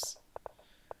 drops.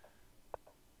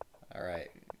 All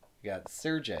right, we got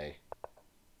Sergey.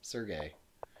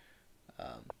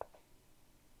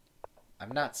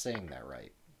 I'm not saying that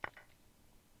right.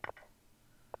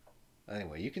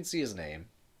 Anyway, you can see his name.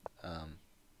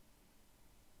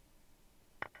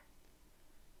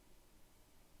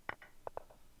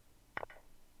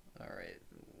 Alright,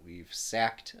 we've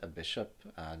sacked a bishop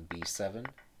on b7.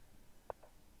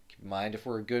 Keep in mind, if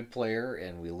we're a good player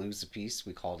and we lose a piece,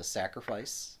 we call it a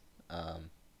sacrifice.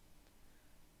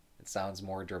 It sounds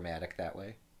more dramatic that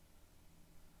way.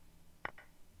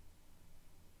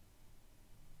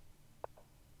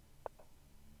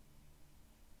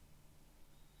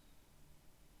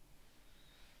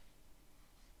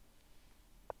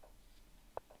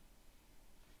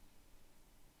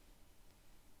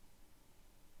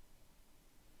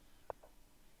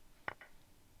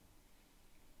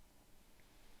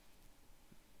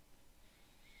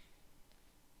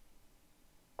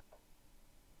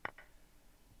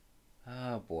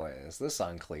 Oh boy, is this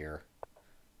unclear.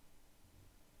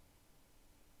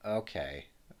 Okay.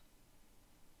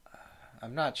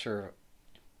 I'm not sure.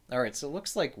 Alright, so it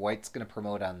looks like white's going to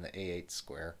promote on the a8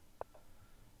 square.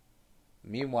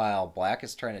 Meanwhile, black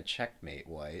is trying to checkmate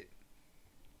white.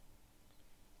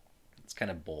 It's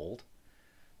kind of bold.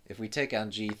 If we take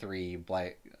on g3,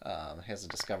 black has a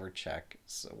discovered check.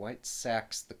 So white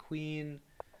sacks the queen.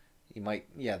 He might,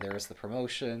 yeah, there's the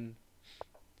promotion.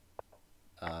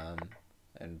 Um,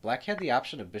 and black had the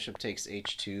option of bishop takes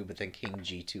h2, but then king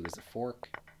g2 is a fork.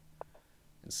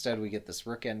 Instead, we get this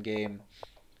rook endgame.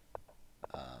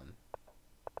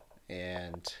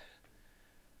 And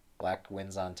black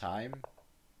wins on time.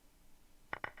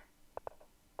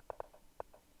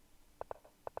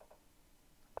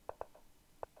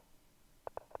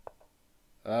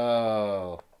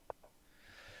 Oh.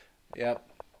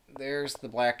 Yep. There's the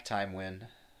black time win.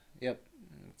 Yep.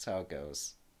 That's how it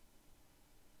goes.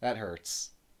 That hurts.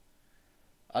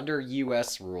 Under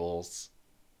US rules,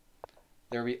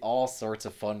 there would be all sorts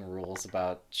of fun rules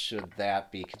about should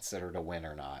that be considered a win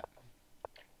or not.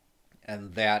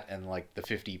 And that and like the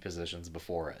 50 positions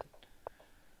before it.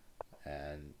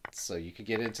 And so you could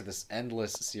get into this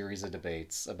endless series of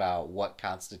debates about what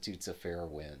constitutes a fair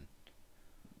win.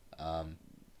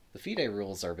 The FIDE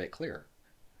rules are a bit clear.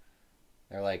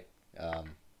 They're like,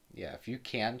 yeah, if you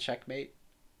can checkmate,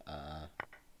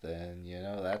 then, you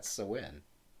know, that's a win.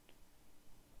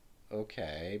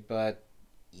 Okay, but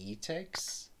e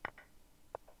takes?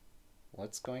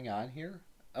 What's going on here?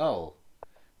 Oh,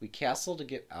 we castle to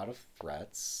get out of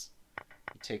threats.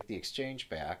 We take the exchange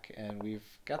back, and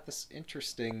we've got this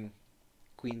interesting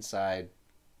queenside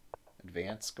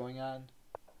advance going on.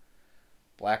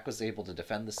 Black was able to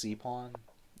defend the c-pawn.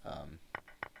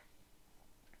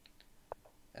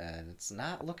 And it's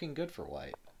not looking good for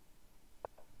white.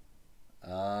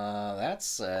 That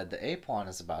said, the a-pawn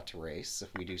is about to race if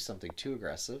we do something too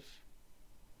aggressive.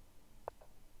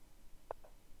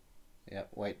 Yep,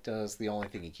 white does the only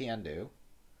thing he can do.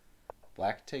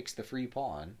 Black takes the free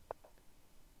pawn.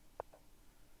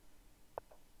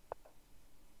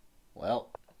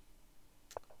 Well,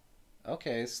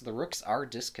 okay, so the rooks are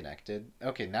disconnected.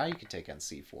 Okay, now you can take on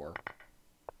c4.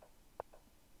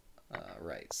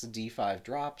 Right, so d5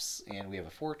 drops, and we have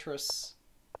a fortress.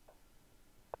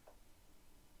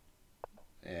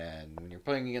 And when you're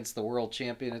playing against the world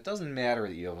champion, it doesn't matter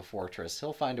that you have a fortress.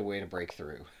 He'll find a way to break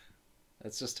through.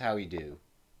 That's just how he do.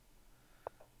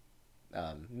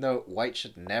 Note, white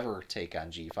should never take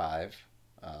on g5.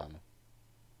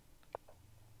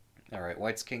 Alright,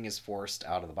 white's king is forced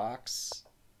out of the box.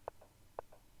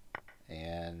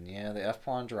 And, yeah, the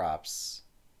f-pawn drops.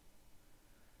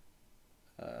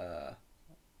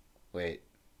 Wait.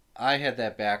 I had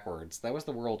that backwards. That was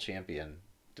the world champion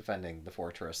defending the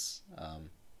fortress.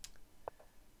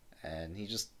 And he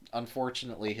just,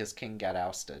 unfortunately, his king got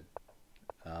ousted.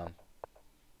 I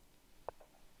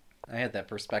had that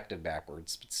perspective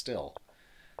backwards, but still.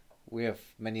 We have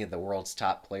many of the world's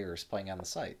top players playing on the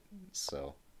site.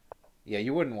 So, yeah,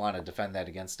 you wouldn't want to defend that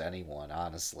against anyone,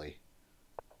 honestly.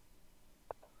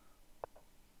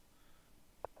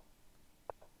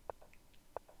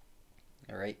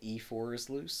 Alright, e4 is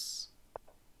loose.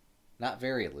 Not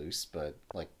very loose, but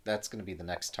like that's going to be the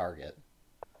next target.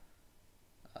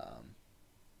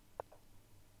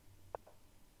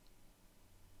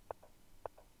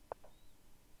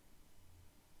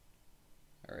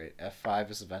 Alright,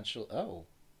 f5 is eventually... Oh.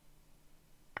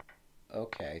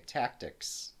 Okay,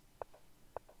 tactics.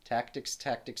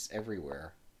 Tactics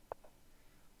everywhere.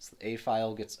 So the A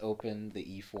file gets opened, the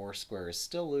E4 square is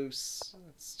still loose.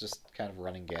 It's just kind of a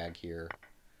running gag here.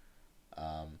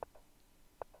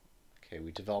 Okay,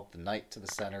 we develop the knight to the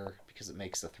center because it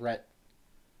makes a threat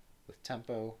with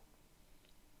tempo.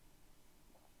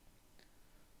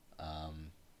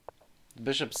 The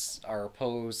bishops are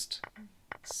opposed,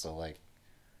 so like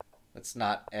it's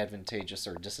not advantageous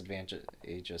or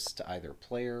disadvantageous to either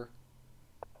player.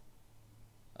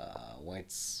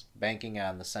 White's banking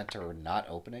on the center not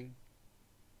opening.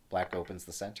 Black opens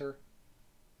the center.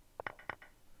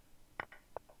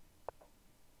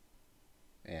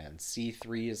 And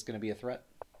c3 is going to be a threat.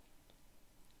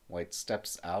 White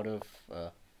steps out of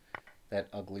that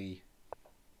ugly,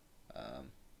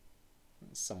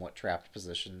 somewhat trapped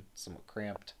position, somewhat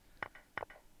cramped.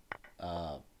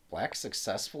 Black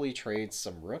successfully trades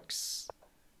some rooks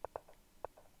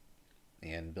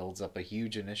and builds up a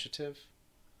huge initiative.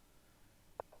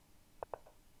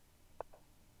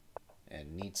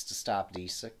 And needs to stop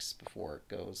d6 before it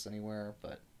goes anywhere,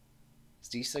 but is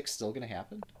d6 still going to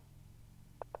happen?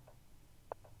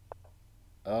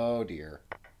 Oh dear.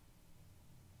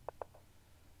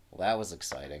 Well, that was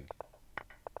exciting.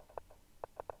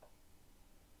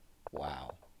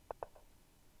 Wow.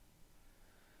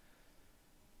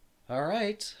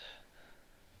 Alright.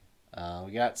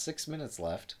 We got 6 minutes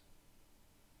left.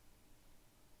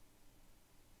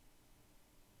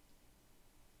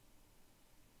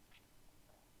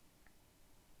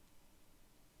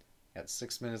 Got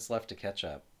 6 minutes left to catch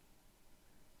up.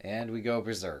 And we go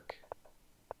berserk.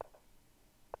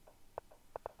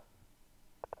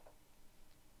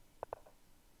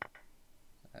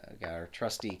 Got our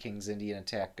trusty King's Indian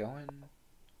attack going.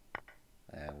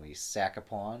 And we sack a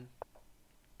pawn.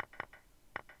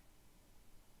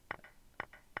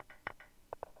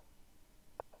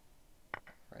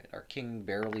 Right, our king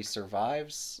barely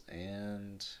survives,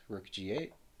 and rook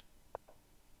g8.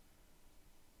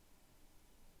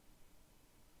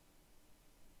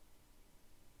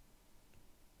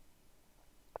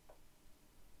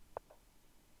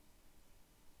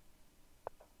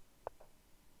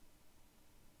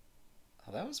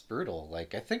 Oh, that was brutal.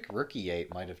 Like, I think rook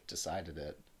e8 might have decided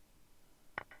it.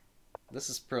 This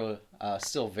is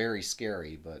still very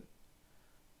scary, but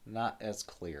not as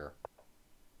clear.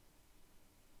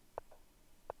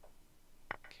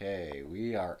 Okay,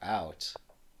 we are out.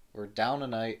 We're down a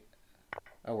knight.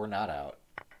 Oh, we're not out.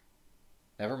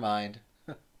 Never mind.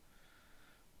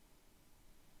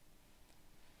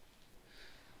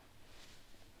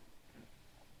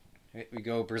 We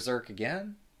go berserk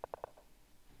again.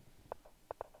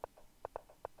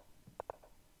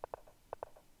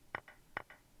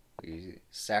 We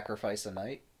sacrifice a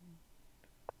knight.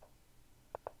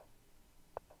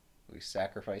 We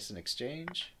sacrifice an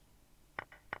exchange.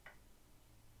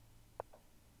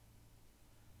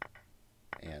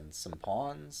 And some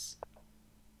pawns.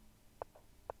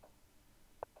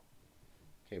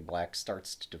 Okay, black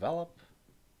starts to develop.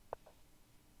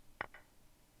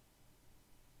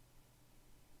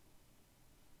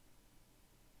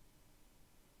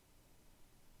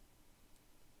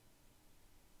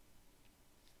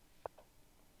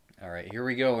 Alright, here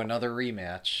we go, another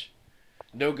rematch.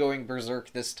 No going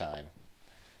berserk this time.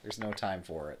 There's no time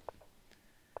for it.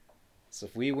 So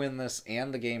if we win this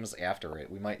and the games after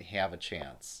it, we might have a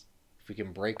chance. If we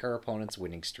can break our opponent's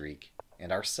winning streak,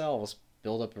 and ourselves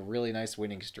build up a really nice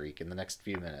winning streak in the next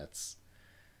few minutes,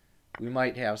 we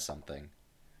might have something.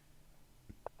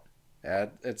 Yeah.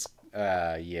 It's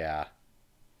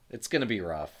gonna be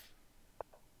rough.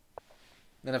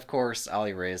 And of course,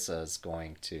 Ali Reza is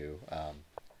going to,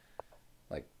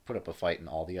 put up a fight in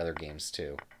all the other games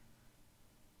too.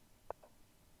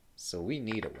 So we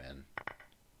need a win.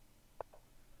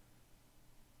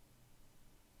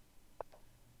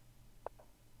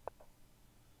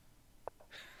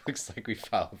 Looks like we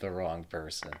followed the wrong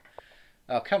person.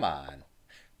 Oh, come on.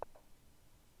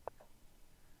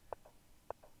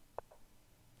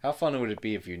 How fun would it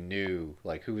be if you knew,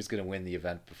 who was going to win the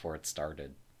event before it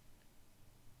started?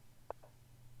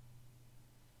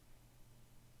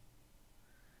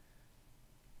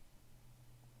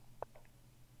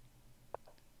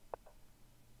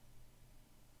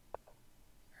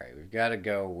 Alright, we've got to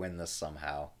go win this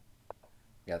somehow.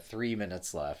 We got 3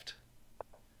 minutes left.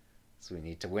 So we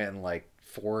need to win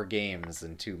 4 games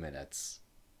in 2 minutes.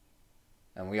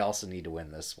 And we also need to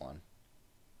win this one.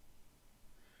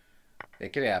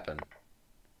 It could happen.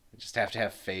 We just have to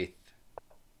have faith.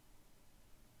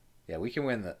 Yeah, we can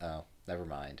win the... Oh, never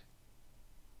mind.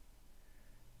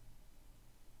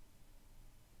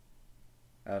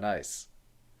 Oh, nice.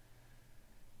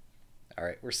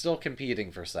 Alright, we're still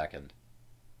competing for second.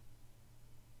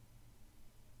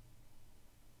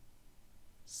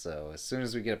 So as soon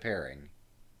as we get a pairing,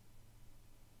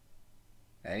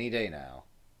 any day now,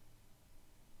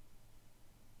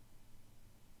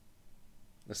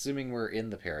 assuming we're in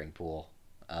the pairing pool,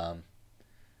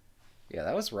 yeah,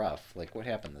 that was rough. What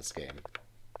happened this game?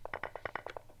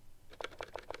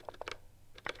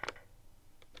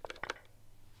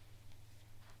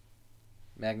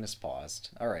 Magnus paused.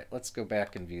 Alright, let's go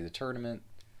back and view the tournament.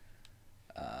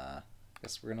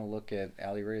 Guess we're going to look at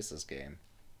Ali Reza's game.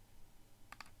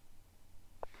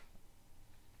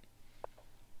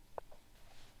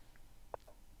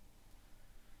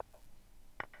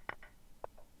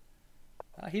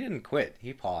 He didn't quit.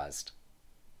 He paused.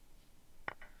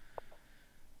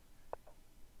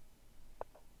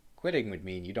 Quitting would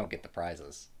mean you don't get the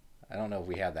prizes. I don't know if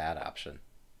we have that option.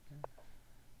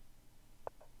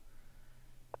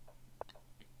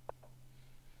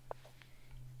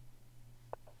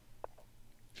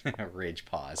 Rage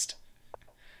paused.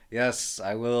 Yes,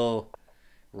 I will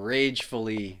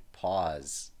ragefully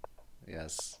pause.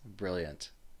 Yes,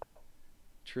 brilliant.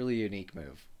 Truly unique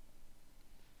move.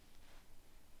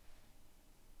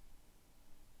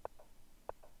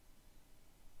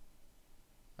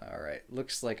 Alright,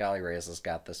 looks like Ali Reza's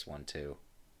got this one too.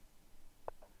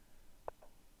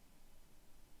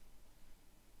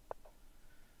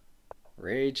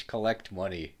 Rage, collect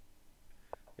money.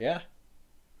 Yeah.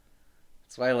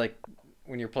 That's why,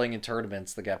 when you're playing in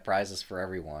tournaments, they got prizes for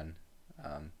everyone.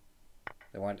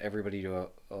 They want everybody to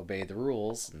obey the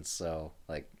rules, and so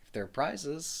like if there are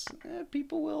prizes,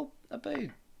 people will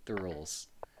obey the rules.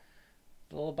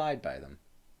 They'll abide by them.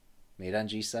 Made on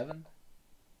G7.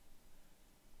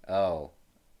 Oh,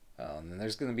 oh, and then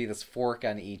there's going to be this fork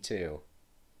on E2.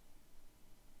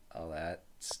 Oh, that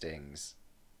stings.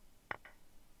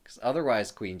 Because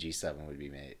otherwise, Queen G7 would be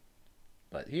made,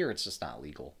 but here it's just not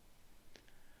legal.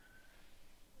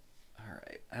 All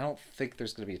right, I don't think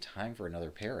there's going to be time for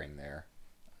another pairing there.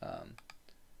 Um,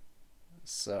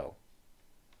 so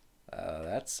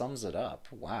that sums it up.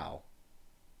 Wow.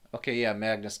 Okay, yeah,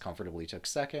 Magnus comfortably took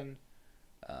second.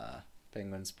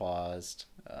 Penguins paused.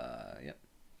 Yep.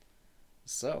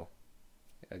 So,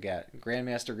 again,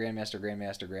 Grandmaster, Grandmaster,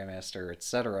 Grandmaster, Grandmaster,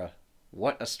 etc.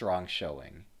 What a strong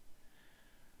showing.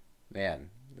 Man,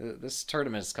 this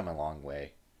tournament has come a long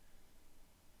way.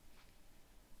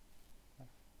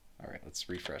 All right, let's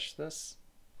refresh this.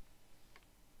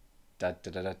 Da,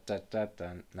 da, da, da, da, da,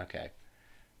 da. Okay.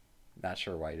 Not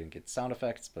sure why I didn't get sound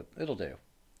effects, but it'll do.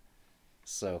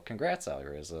 So, congrats,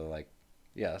 Alireza. Like,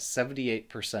 yeah,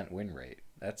 78% win rate.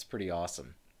 That's pretty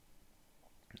awesome.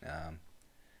 Um,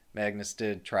 Magnus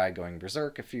did try going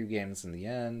berserk a few games in the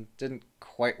end. Didn't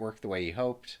quite work the way he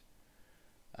hoped.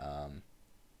 Um,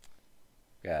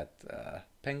 got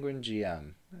Penguin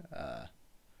GM.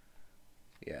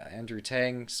 Yeah, Andrew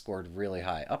Tang scored really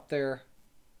high up there.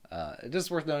 It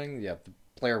is worth noting, yeah, the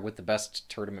player with the best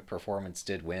tournament performance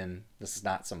did win. This is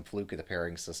not some fluke of the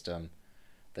pairing system.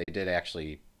 They did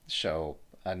actually show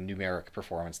a numeric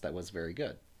performance that was very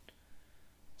good.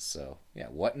 So, yeah,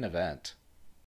 what an event.